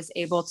then I was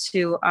able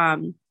to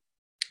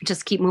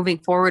just keep moving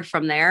forward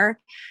from there.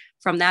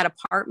 From that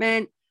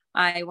apartment,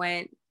 I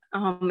went,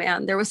 oh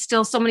man, there was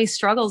still so many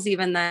struggles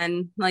even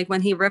then. Like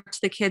when he ripped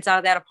the kids out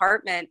of that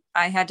apartment,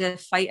 I had to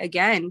fight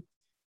again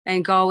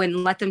and go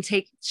and let them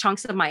take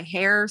chunks of my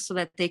hair so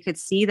that they could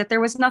see that there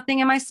was nothing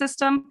in my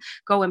system,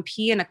 go and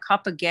pee in a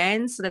cup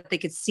again so that they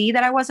could see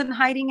that I wasn't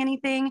hiding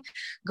anything,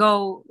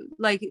 go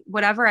like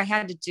whatever I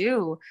had to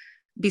do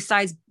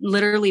besides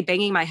literally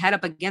banging my head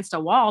up against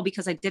a wall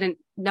because I didn't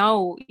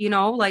know,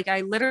 like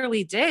I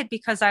literally did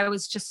because I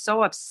was just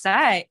so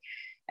upset.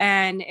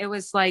 And it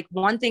was like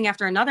one thing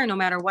after another, no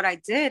matter what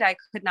I did, I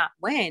could not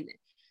win.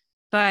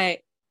 But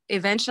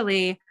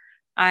eventually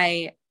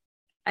I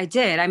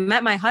did. I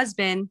met my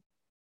husband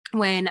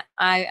when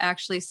I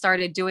actually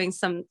started doing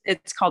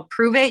it's called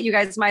Prove It. You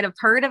guys might have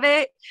heard of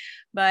it,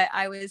 but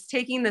I was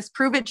taking this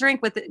Prove It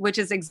drink which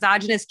is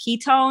exogenous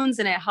ketones,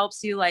 and it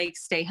helps you like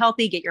stay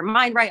healthy, get your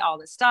mind right, all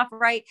this stuff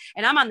right.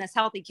 And I'm on this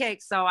healthy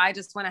kick. So I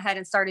just went ahead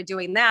and started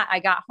doing that. I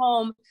got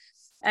home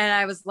and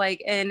I was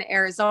like in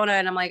Arizona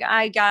and I'm like,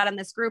 I got in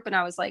this group and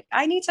I was like,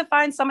 I need to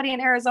find somebody in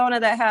Arizona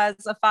that has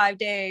a 5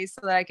 days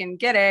so that I can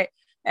get it.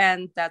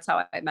 And that's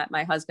how I met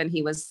my husband.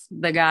 He was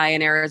the guy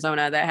in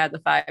Arizona that had the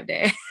 5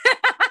 day.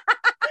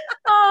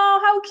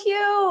 Oh, how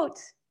cute.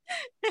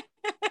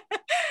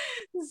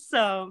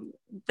 So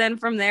then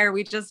from there,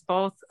 we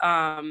both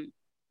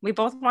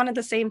wanted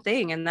the same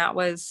thing. And that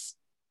was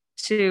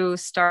to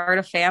start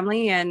a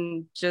family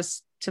and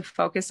just to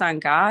focus on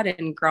God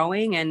and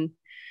growing and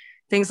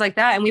things like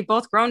that. And we've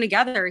both grown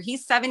together.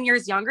 He's 7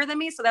 years younger than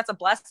me. So that's a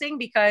blessing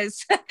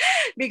because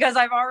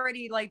I've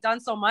already like done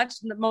so much.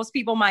 Most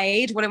people my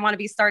age wouldn't want to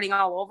be starting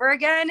all over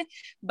again,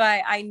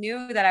 but I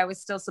knew that I was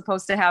still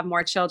supposed to have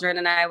more children.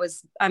 And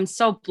I'm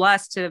so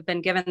blessed to have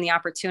been given the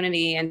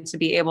opportunity and to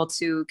be able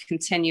to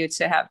continue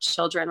to have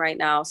children right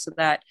now so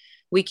that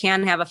we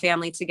can have a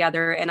family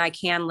together and I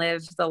can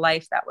live the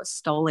life that was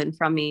stolen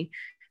from me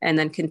and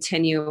then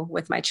continue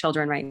with my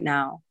children right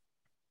now.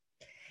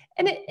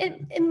 And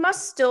it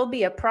must still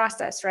be a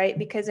process, right?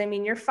 Because I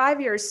mean, you're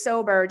 5 years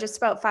sober, just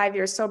about 5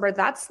 years sober.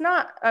 That's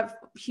not a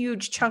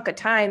huge chunk of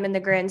time in the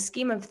grand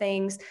scheme of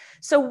things.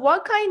 So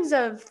what kinds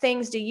of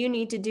things do you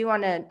need to do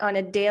on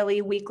a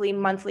daily, weekly,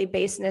 monthly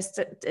basis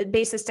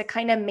to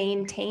kind of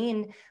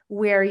maintain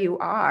where you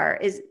are?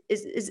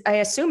 Is I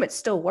assume it's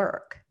still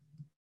work.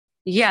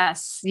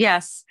 Yes.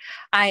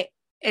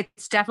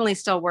 It's definitely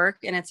still work.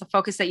 And it's a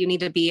focus that you need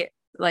to be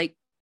like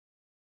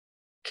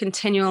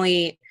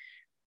continually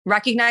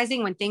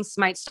recognizing when things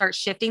might start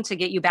shifting to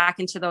get you back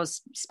into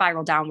those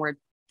spiral downward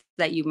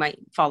that you might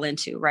fall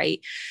into. Right.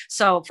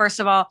 So first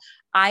of all,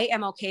 I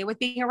am okay with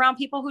being around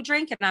people who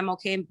drink and I'm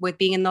okay with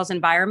being in those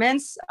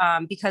environments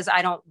because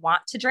I don't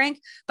want to drink,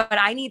 but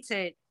I need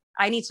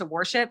to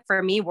worship.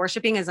 For me,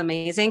 worshiping is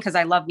amazing because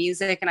I love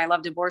music and I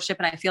love to worship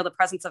and I feel the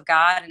presence of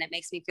God and it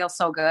makes me feel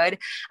so good.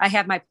 I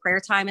have my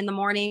prayer time in the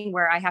morning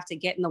where I have to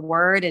get in the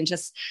word and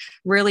just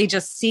really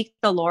just seek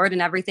the Lord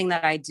in everything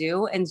that I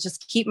do and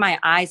just keep my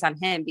eyes on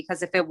him,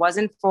 because if it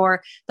wasn't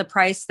for the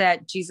price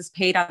that Jesus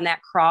paid on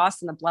that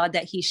cross and the blood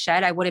that he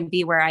shed, I wouldn't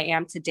be where I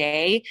am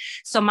today.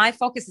 So my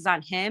focus is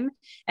on him.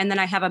 And then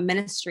I have a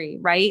ministry,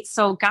 right?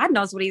 So God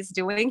knows what he's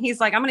doing. He's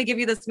like, I'm going to give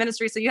you this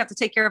ministry so you have to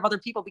take care of other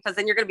people because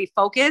then you're going to be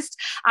focused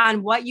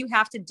on what you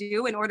have to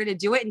do in order to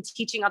do it and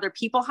teaching other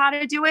people how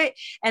to do it.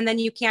 And then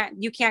you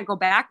can't go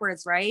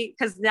backwards, right?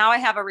 Because now I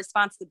have a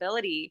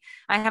responsibility.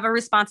 I have a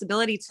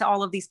responsibility to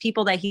all of these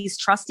people that he's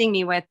trusting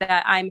me with,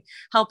 that I'm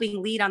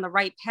helping lead on the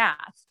right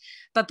path.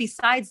 But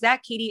besides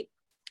that, Katie,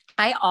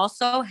 I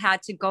also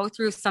had to go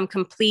through some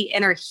complete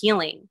inner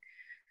healing,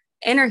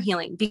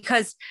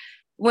 because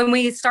when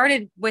we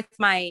started with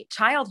my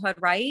childhood,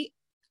 right?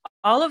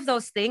 All of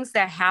those things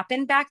that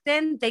happened back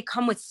then, they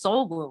come with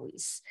soul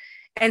wounds.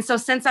 And so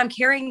since I'm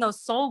carrying those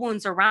soul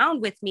wounds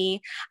around with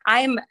me,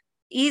 I'm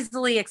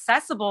easily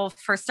accessible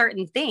for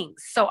certain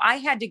things. So I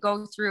had to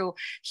go through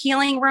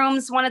healing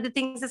rooms. One of the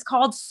things is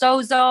called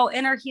Sozo,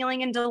 Inner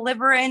Healing and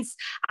Deliverance.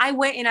 I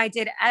went and I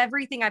did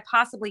everything I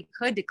possibly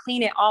could to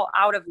clean it all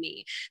out of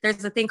me.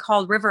 There's a thing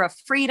called River of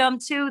Freedom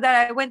too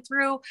that I went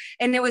through.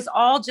 And it was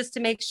all just to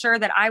make sure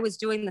that I was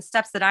doing the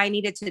steps that I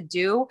needed to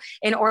do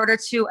in order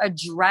to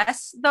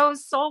address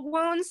those soul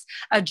wounds,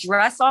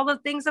 address all the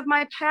things of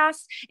my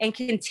past, and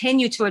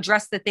continue to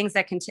address the things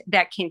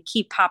that can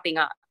keep popping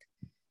up.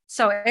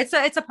 So it's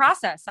a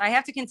process. I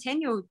have to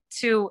continue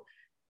to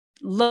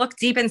look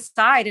deep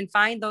inside and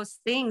find those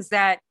things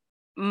that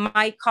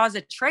might cause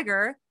a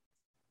trigger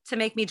to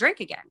make me drink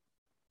again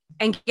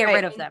and get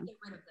rid of them.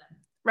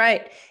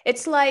 Right.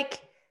 It's like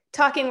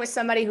talking with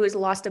somebody who has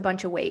lost a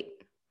bunch of weight.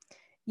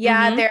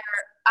 Yeah, they're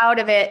out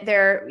of it.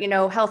 They're,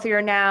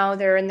 healthier now.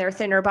 They're in their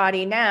thinner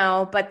body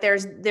now, but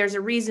there's a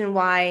reason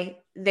why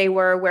they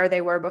were where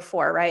they were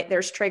before, right?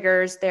 There's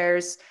triggers,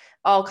 there's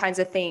all kinds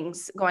of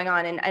things going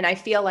on. And I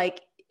feel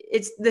like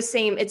it's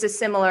a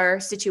similar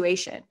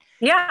situation.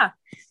 Yeah.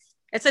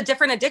 It's a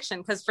different addiction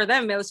because for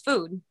them it was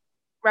food.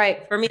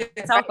 Right. For me,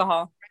 it's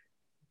alcohol.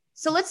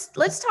 So let's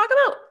talk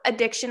about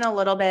addiction a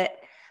little bit.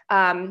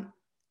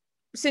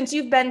 Since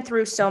you've been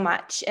through so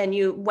much and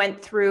you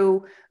went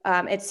through,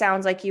 it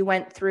sounds like you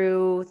went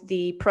through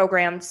the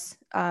programs.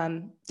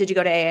 Did you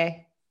go to AA?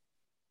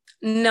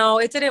 No,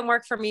 it didn't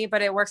work for me,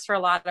 but it works for a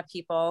lot of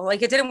people.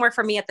 Like, it didn't work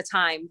for me at the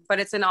time, but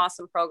it's an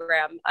awesome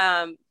program.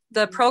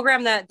 The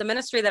program the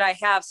ministry that I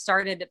have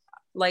started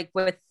like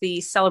with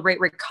the Celebrate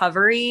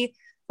Recovery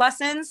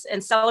lessons,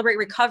 and Celebrate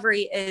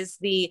Recovery is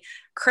the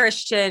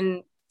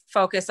Christian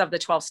focus of the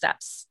 12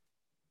 steps.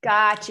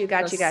 Got you.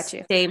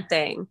 Same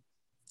thing.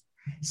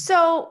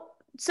 So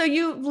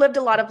you've lived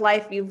a lot of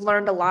life. You've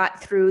learned a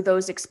lot through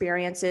those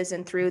experiences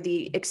and through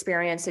the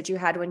experience that you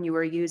had when you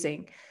were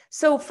using.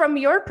 So from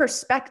your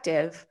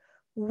perspective,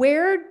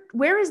 where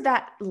is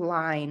that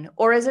line?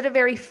 Or is it a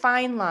very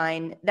fine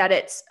line that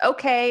it's,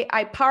 okay,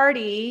 I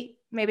party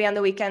maybe on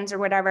the weekends or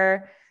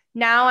whatever.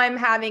 Now I'm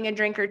having a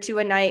drink or two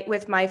a night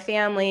with my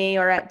family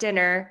or at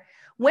dinner.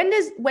 When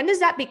does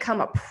that become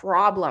a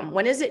problem?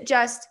 When is it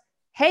just,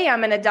 hey,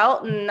 I'm an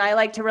adult and I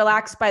like to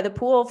relax by the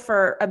pool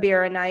for a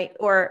beer a night?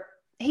 Or,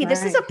 hey,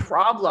 this is a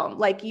problem.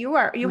 Like you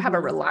have a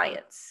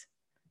reliance.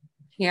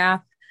 Yeah.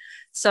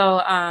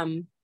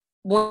 So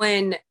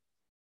when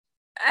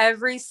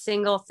every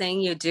single thing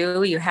you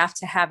do, you have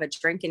to have a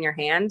drink in your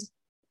hand,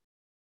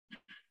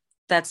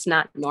 that's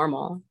not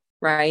normal,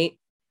 right?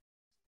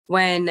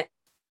 When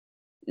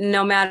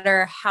no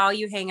matter how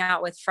you hang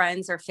out with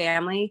friends or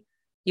family,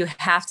 you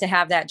have to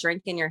have that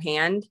drink in your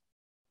hand.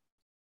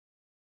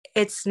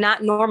 It's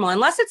not normal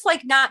unless it's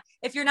like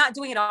if you're not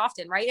doing it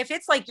often, right? If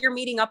it's like you're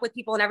meeting up with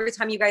people and every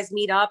time you guys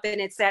meet up and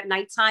it's at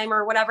nighttime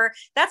or whatever,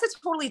 that's a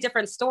totally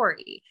different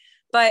story.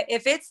 But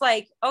if it's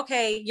like,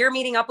 okay, you're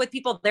meeting up with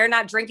people, they're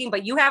not drinking,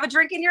 but you have a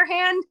drink in your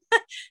hand,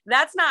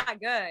 that's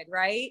not good,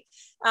 right?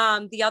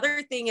 The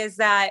other thing is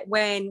that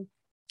when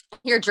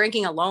you're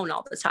drinking alone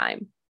all the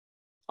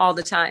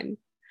time.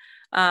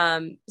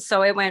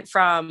 So it went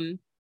from,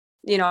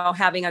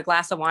 having a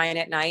glass of wine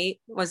at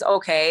night was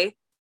okay.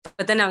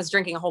 But then I was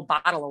drinking a whole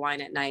bottle of wine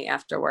at night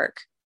after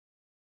work.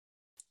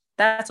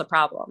 That's a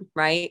problem,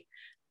 right?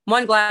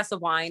 One glass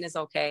of wine is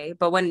okay.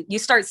 But when you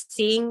start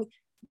seeing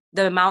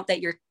the amount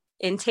that you're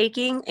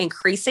intaking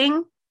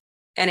increasing,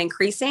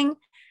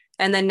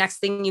 and then next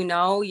thing you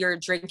know, you're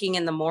drinking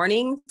in the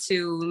morning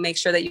to make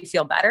sure that you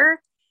feel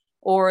better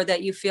or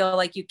that you feel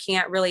like you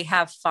can't really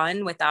have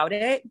fun without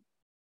it.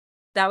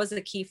 That was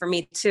the key for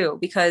me too,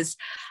 because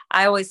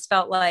I always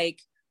felt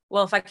like,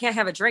 well, if I can't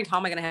have a drink, how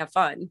am I going to have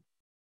fun?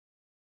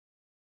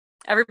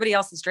 Everybody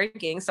else is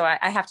drinking, so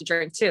I have to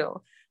drink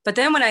too. But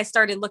then when I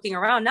started looking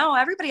around, no,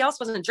 everybody else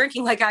wasn't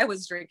drinking like I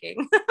was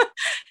drinking.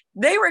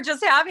 They were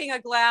just having a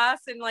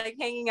glass and like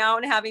hanging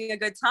out and having a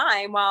good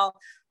time while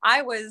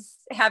I was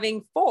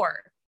having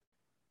 4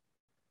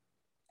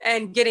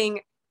 and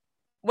getting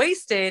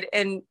wasted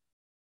and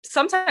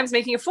sometimes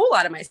making a fool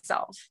out of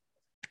myself.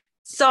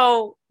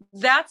 So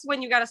that's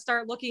when you got to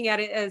start looking at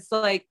it as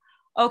like,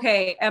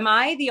 okay, am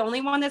I the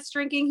only one that's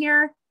drinking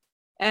here?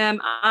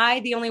 Am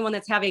I the only one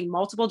that's having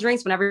multiple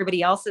drinks when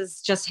everybody else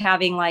is just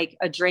having like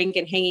a drink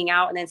and hanging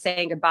out and then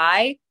saying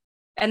goodbye?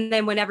 And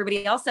then when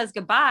everybody else says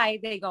goodbye,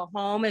 they go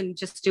home and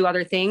just do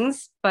other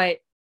things. But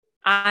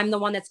I'm the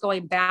one that's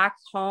going back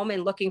home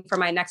and looking for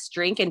my next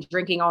drink and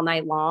drinking all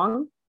night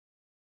long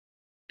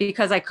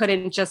because I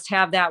couldn't just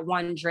have that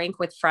one drink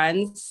with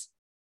friends.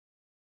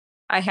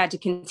 I had to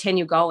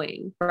continue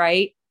going,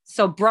 right?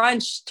 So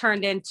brunch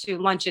turned into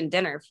lunch and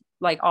dinner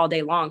like all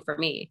day long for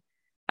me.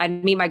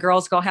 I'd meet my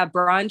girls, go have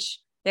brunch.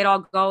 They'd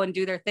all go and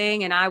do their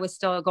thing. And I was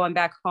still going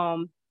back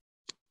home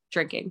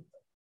drinking.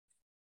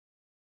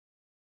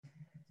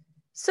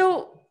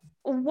 So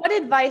what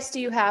advice do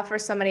you have for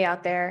somebody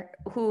out there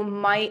who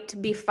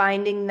might be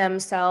finding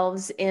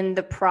themselves in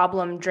the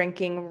problem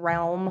drinking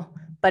realm,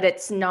 but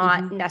it's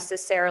not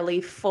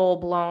necessarily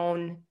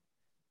full-blown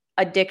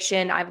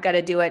addiction? I've got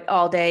to do it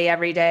all day,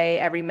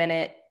 every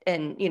minute.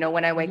 And,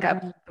 when I wake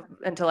up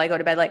until I go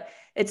to bed, like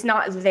it's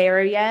not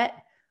there yet.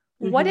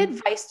 What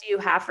advice do you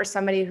have for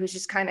somebody who's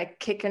just kind of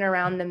kicking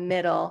around the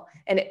middle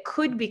and it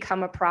could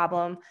become a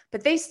problem,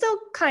 but they still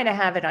kind of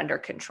have it under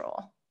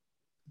control?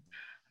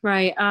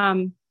 Right.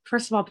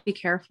 First of all, be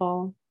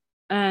careful.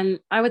 And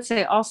I would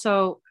say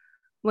also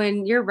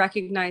when you're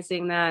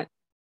recognizing that,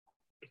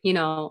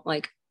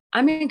 like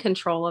I'm in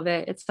control of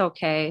it, it's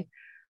okay.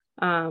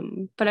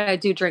 But I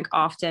do drink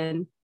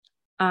often.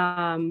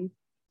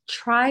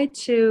 Try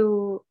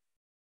to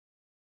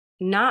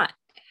not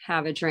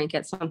have a drink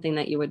at something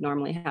that you would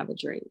normally have a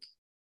drink.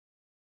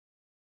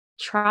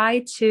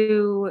 Try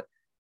to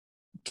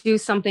do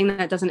something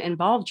that doesn't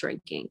involve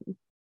drinking,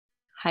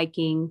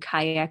 hiking,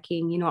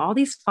 kayaking, all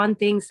these fun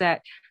things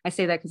that I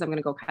say that because I'm going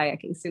to go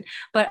kayaking soon,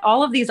 but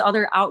all of these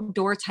other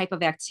outdoor type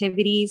of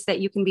activities that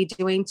you can be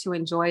doing to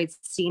enjoy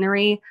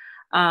scenery,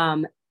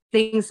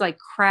 things like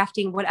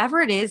crafting,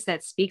 whatever it is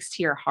that speaks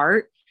to your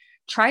heart,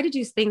 try to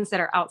do things that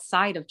are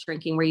outside of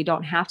drinking where you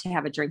don't have to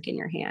have a drink in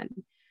your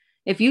hand.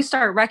 If you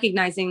start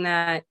recognizing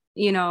that,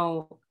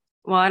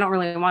 well, I don't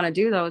really want to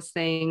do those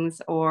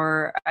things,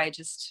 or I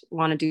just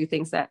want to do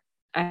things that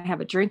I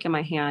have a drink in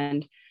my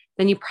hand,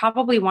 then you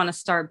probably want to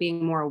start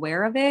being more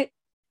aware of it.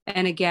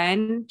 And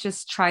again,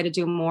 just try to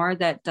do more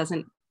that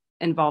doesn't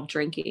involve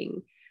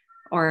drinking.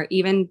 Or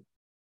even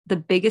the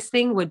biggest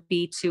thing would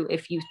be to,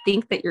 if you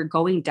think that you're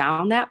going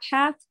down that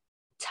path,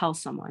 tell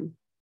someone.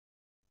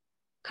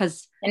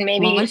 And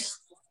maybe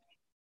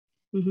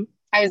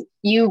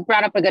you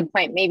brought up a good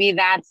point. Maybe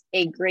that's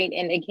a great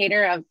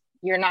indicator of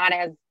you're not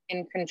as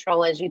in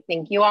control as you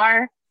think you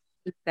are.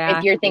 Exactly.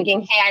 If you're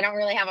thinking, hey, I don't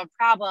really have a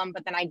problem,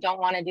 but then I don't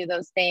want to do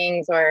those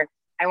things, or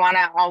I want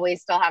to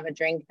always still have a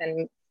drink,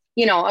 then,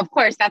 of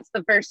course, that's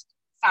the first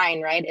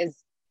sign, right? Is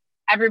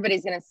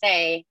everybody's going to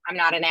say, I'm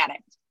not an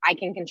addict. I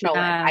can control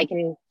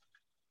it.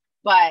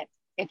 But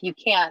if you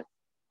can't,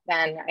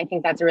 then I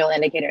think that's a real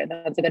indicator.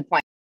 That's a good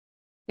point.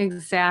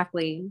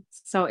 Exactly.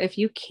 So if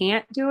you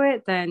can't do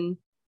it, then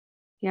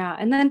yeah.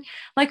 And then,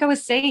 like I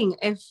was saying,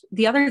 if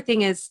the other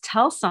thing is,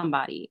 tell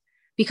somebody,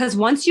 because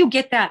once you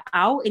get that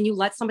out and you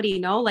let somebody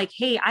know, like,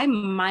 hey, I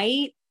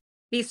might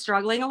be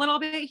struggling a little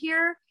bit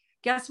here.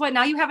 Guess what?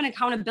 Now you have an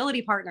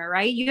accountability partner,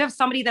 right? You have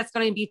somebody that's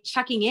going to be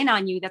checking in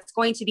on you, that's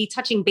going to be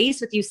touching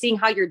base with you, seeing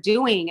how you're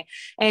doing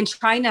and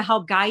trying to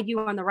help guide you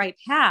on the right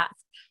path.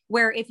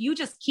 Where if you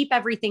just keep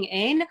everything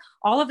in,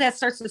 all of that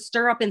starts to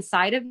stir up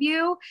inside of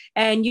you,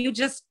 and you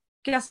just,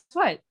 guess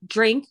what?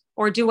 Drink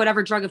or do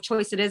whatever drug of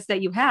choice it is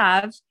that you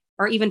have,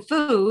 or even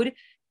food,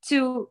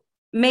 to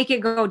make it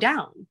go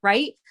down,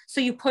 right?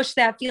 So you push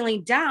that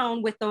feeling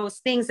down with those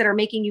things that are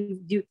making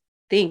you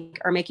think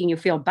are making you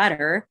feel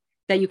better,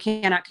 that you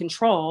cannot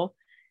control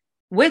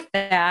with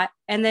that.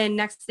 And then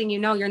next thing you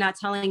know, you're not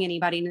telling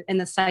anybody, and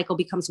the cycle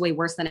becomes way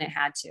worse than it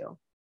had to.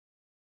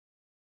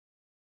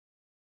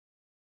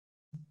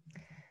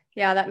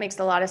 Yeah, that makes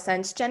a lot of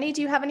sense. Jenny,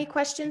 do you have any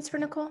questions for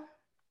Nicole?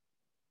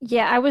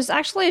 Yeah, I was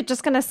actually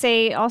just going to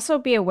say, also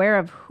be aware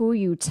of who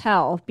you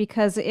tell,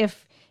 because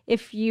if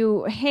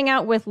you hang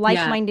out with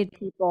like-minded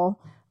people,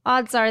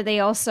 odds are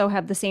they also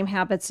have the same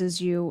habits as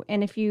you.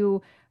 And if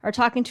you are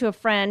talking to a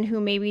friend who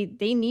maybe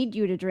they need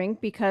you to drink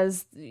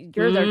because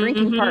you're their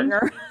drinking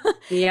partner,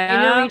 and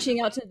you're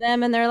reaching out to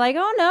them and they're like,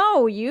 oh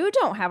no, you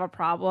don't have a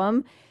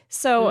problem.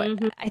 So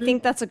I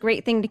think that's a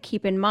great thing to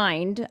keep in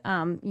mind.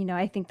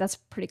 I think that's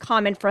pretty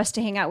common for us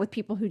to hang out with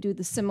people who do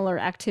the similar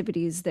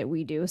activities that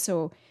we do.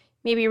 So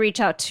maybe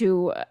reach out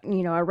to,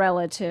 a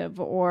relative,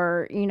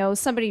 or,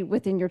 somebody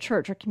within your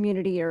church or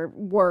community or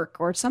work,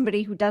 or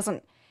somebody who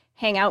doesn't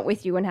hang out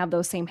with you and have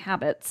those same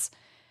habits.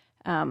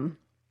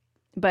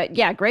 But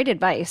yeah, great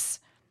advice.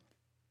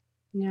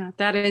 Yeah,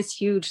 that is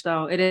huge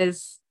though.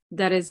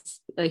 That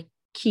is a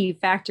key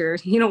factor.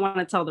 You don't want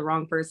to tell the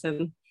wrong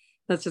person.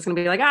 That's just going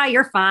to be like,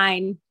 you're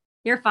fine.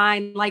 You're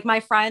fine. Like my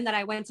friend that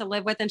I went to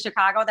live with in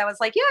Chicago, that was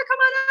like, yeah, come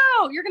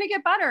on out. You're going to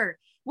get better.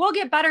 We'll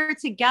get better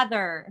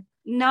together.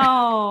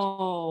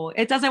 No,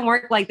 it doesn't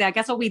work like that.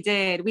 Guess what we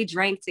did? We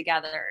drank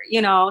together,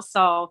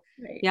 so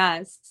right.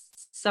 Yes,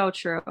 so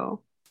true.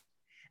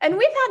 And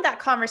we've had that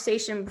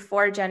conversation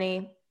before,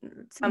 Jenny,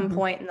 at some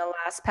point in the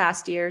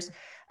past years,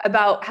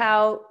 about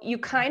how you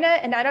kind of,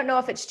 and I don't know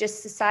if it's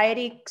just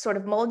society sort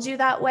of molds you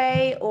that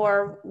way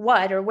or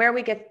what, or where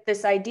we get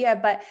this idea,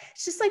 but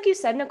it's just like you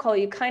said, Nicole,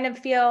 you kind of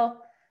feel,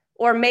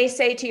 or may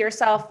say to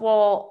yourself,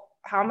 well,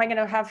 how am I going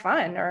to have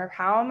fun? Or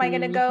how am I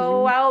going to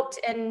go out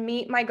and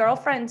meet my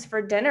girlfriends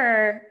for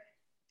dinner?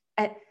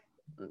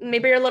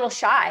 Maybe you're a little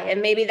shy,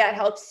 and maybe that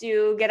helps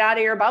you get out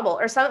of your bubble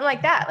or something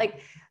like that.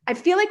 Like, I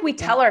feel like we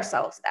tell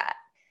ourselves that.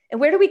 And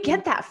where do we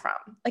get that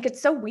from? Like,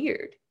 it's so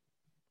weird.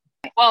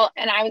 Well,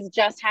 and I was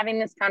just having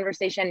this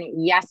conversation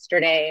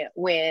yesterday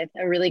with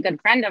a really good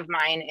friend of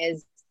mine.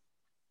 Is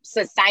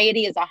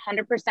society is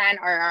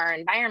 100% our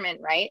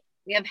environment, right?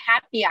 We have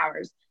happy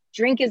hours.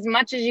 Drink as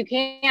much as you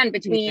can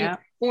between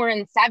 4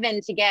 and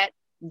 7 to get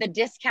the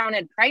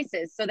discounted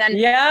prices. So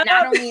then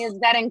not only is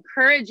that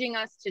encouraging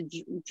us to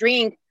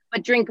drink,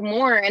 but drink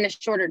more in a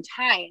shorter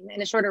time,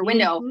 in a shorter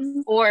window,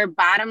 or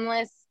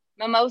bottomless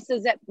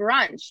mimosas at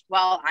brunch.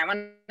 Well, I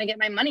want to get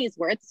my money's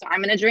worth, so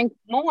I'm going to drink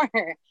more.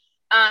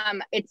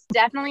 It's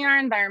definitely our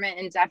environment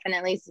and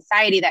definitely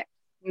society that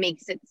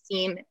makes it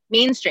seem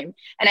mainstream.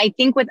 And I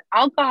think with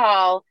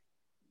alcohol,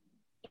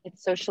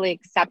 it's socially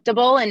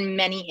acceptable in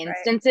many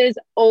instances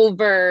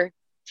over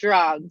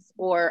drugs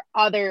or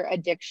other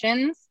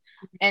addictions.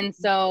 And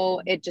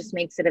so it just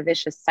makes it a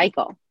vicious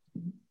cycle.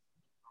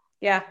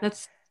 Yeah,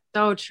 that's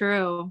so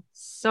true.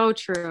 So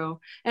true.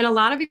 And a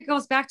lot of it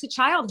goes back to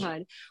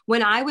childhood.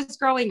 When I was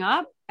growing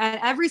up, at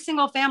every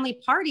single family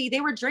party,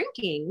 they were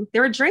drinking. They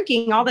were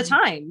drinking all the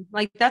time.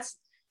 Like, that's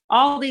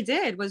all they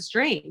did was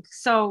drink.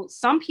 So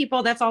some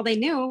people, that's all they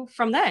knew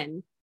from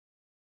then.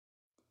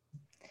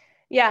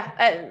 Yeah,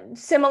 a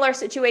similar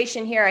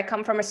situation here. I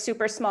come from a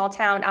super small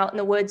town out in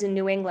the woods in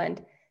New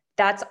England.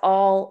 That's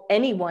all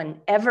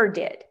anyone ever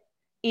did.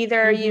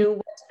 Either you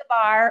went to the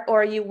bar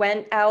or you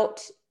went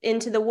out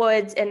into the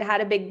woods and had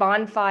a big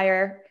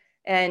bonfire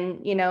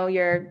and,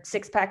 your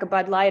 6-pack of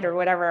Bud Light or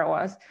whatever it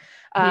was.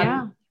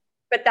 Yeah.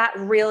 But that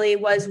really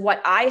was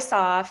what I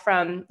saw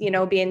from,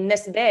 being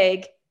this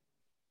big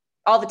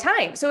all the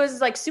time. So it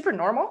was like super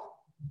normal.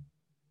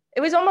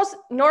 It was almost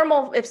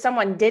normal if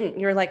someone didn't.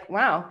 You're like,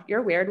 wow,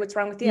 you're weird. What's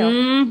wrong with you?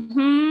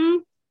 Mm-hmm.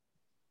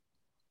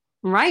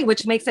 Right.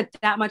 Which makes it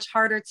that much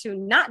harder to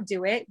not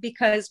do it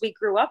because we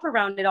grew up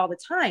around it all the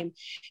time.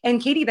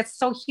 And Katie, that's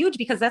so huge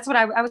because that's what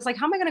I was like,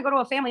 how am I going to go to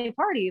a family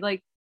party?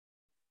 Like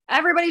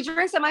everybody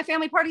drinks at my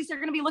family parties. They're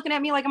going to be looking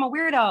at me like I'm a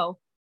weirdo.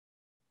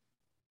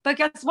 But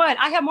guess what?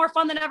 I have more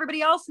fun than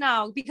everybody else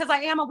now because I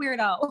am a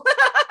weirdo.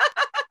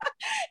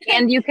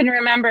 And you can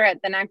remember it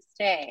the next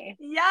day.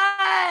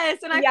 Yes.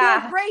 And I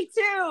feel great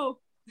too.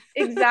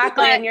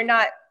 Exactly. And you're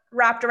not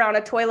wrapped around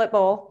a toilet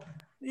bowl.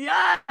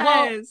 Yes.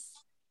 Well,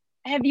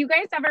 have you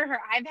guys ever heard?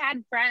 I've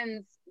had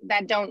friends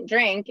that don't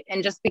drink,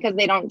 and just because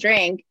they don't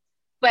drink,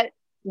 but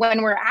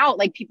when we're out,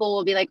 like people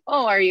will be like,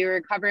 oh, are you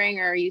recovering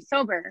or are you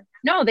sober?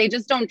 No, they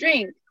just don't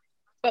drink.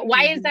 But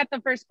why is that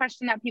the first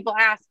question that people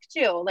ask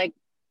too? Like,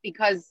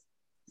 because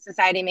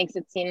society makes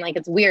it seem like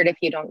it's weird if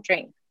you don't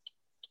drink.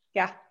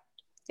 Yeah.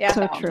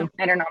 So true.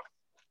 I don't know.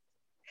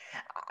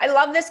 I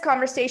love this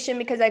conversation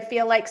because I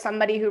feel like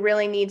somebody who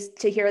really needs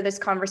to hear this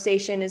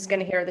conversation is going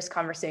to hear this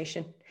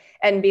conversation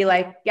and be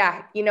like,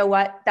 yeah, you know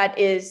what? That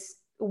is,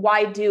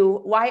 why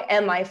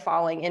am I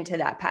falling into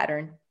that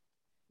pattern?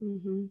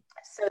 Mm-hmm.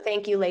 So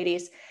thank you,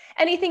 ladies.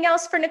 Anything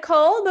else for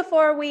Nicole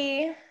before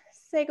we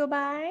say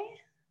goodbye?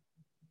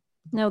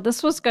 No,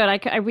 this was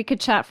good. We could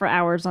chat for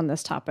hours on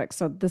this topic.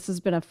 So this has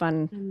been a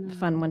fun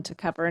one to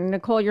cover. And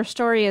Nicole, your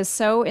story is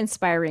so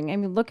inspiring. I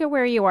mean, look at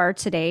where you are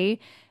today.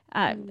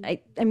 I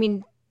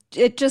mean,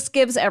 it just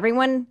gives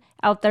everyone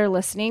out there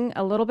listening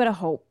a little bit of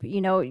hope.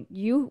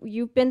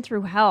 You've been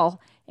through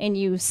hell and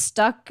you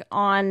stuck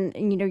on,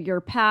 your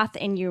path,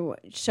 and you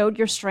showed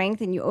your strength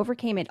and you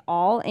overcame it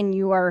all, and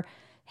you are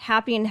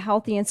happy and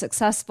healthy and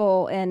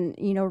successful and,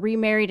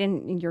 remarried,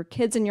 and your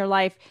kids in your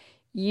life.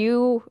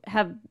 You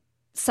have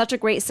such a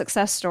great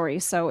success story.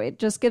 So it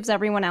just gives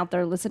everyone out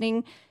there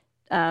listening,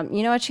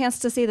 a chance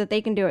to see that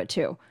they can do it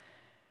too.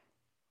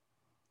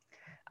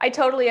 I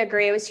totally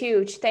agree. It was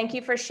huge. Thank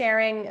you for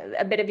sharing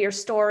a bit of your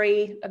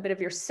story, a bit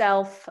of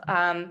yourself.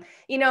 And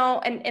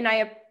I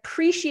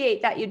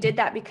appreciate that you did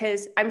that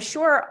because I'm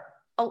sure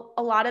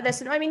a lot of this,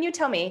 and I mean, you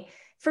tell me,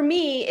 for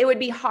me, it would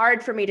be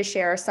hard for me to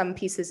share some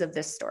pieces of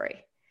this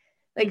story.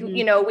 Like,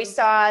 we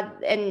saw,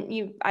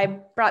 and I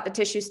brought the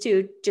tissues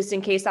too, just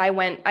in case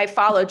I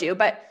followed you,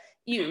 but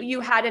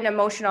you had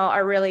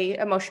a really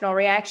emotional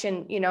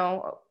reaction,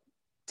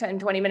 10,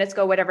 20 minutes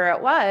ago, whatever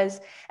it was.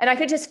 And I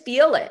could just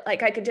feel it.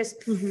 Like I could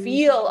just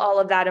feel all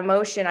of that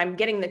emotion. I'm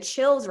getting the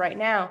chills right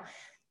now.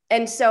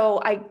 And so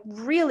I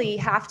really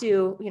have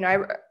to, I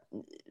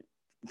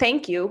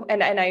thank you.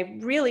 And I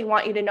really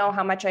want you to know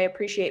how much I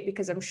appreciate,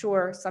 because I'm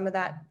sure some of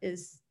that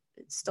it's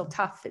still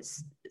tough.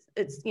 It's,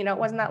 it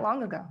wasn't that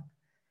long ago.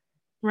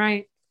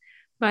 Right.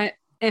 But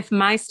if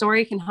my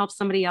story can help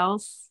somebody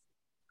else,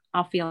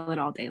 I'll feel it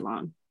all day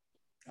long.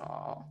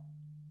 Oh,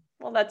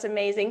 well, that's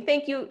amazing.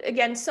 Thank you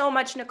again so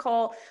much,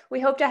 Nicole. We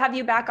hope to have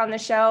you back on the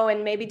show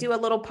and maybe do a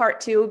little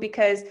part 2,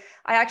 because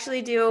I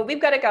actually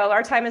we've got to go.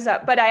 Our time is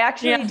up, but I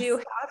actually do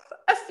have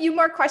a few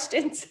more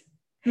questions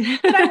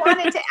that I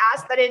wanted to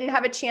ask, but I didn't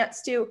have a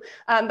chance to.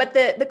 But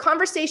the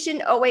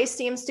conversation always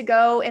seems to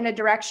go in a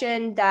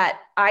direction that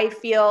I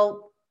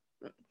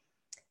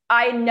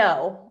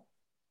know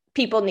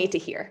people need to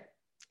hear.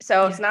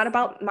 So it's not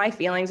about my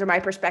feelings or my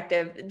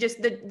perspective.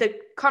 Just the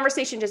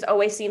conversation just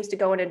always seems to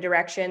go in a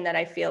direction that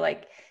I feel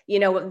like,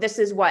 this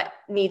is what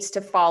needs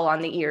to fall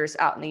on the ears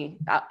out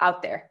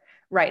there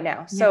right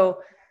now.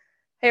 So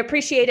I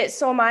appreciate it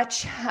so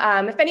much.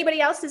 If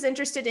anybody else is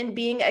interested in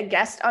being a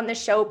guest on the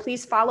show,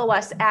 please follow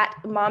us at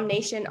Mom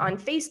Nation on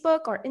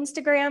Facebook or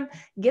Instagram,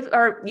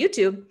 or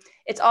YouTube.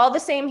 It's all the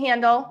same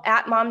handle,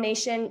 at Mom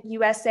Nation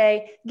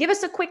USA. Give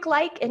us a quick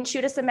like and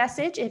shoot us a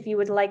message if you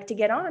would like to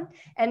get on.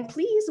 And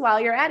please, while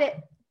you're at it,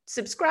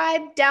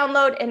 subscribe,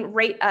 download, and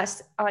rate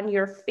us on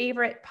your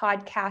favorite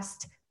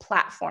podcast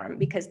platform,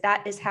 because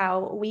that is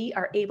how we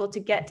are able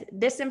to get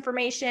this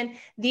information,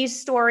 these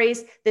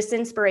stories, this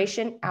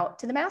inspiration out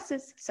to the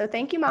masses. So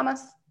thank you,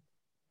 mamas.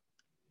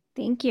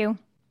 Thank you.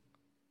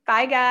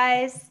 Bye,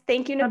 guys.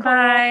 Thank you, Nicole.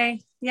 Bye.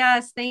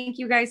 Yes, thank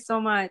you guys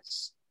so much.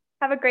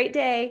 Have a great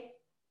day.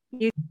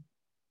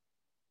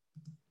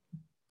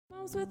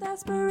 Moms with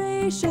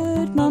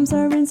aspiration, moms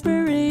are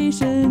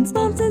inspirations,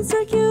 moms in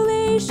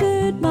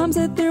circulation, moms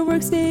at their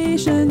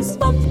workstations.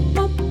 Mom,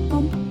 mom,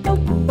 mom,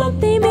 mom, mom,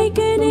 they make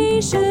a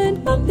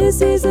nation.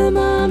 This is a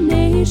Mom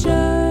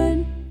Nation.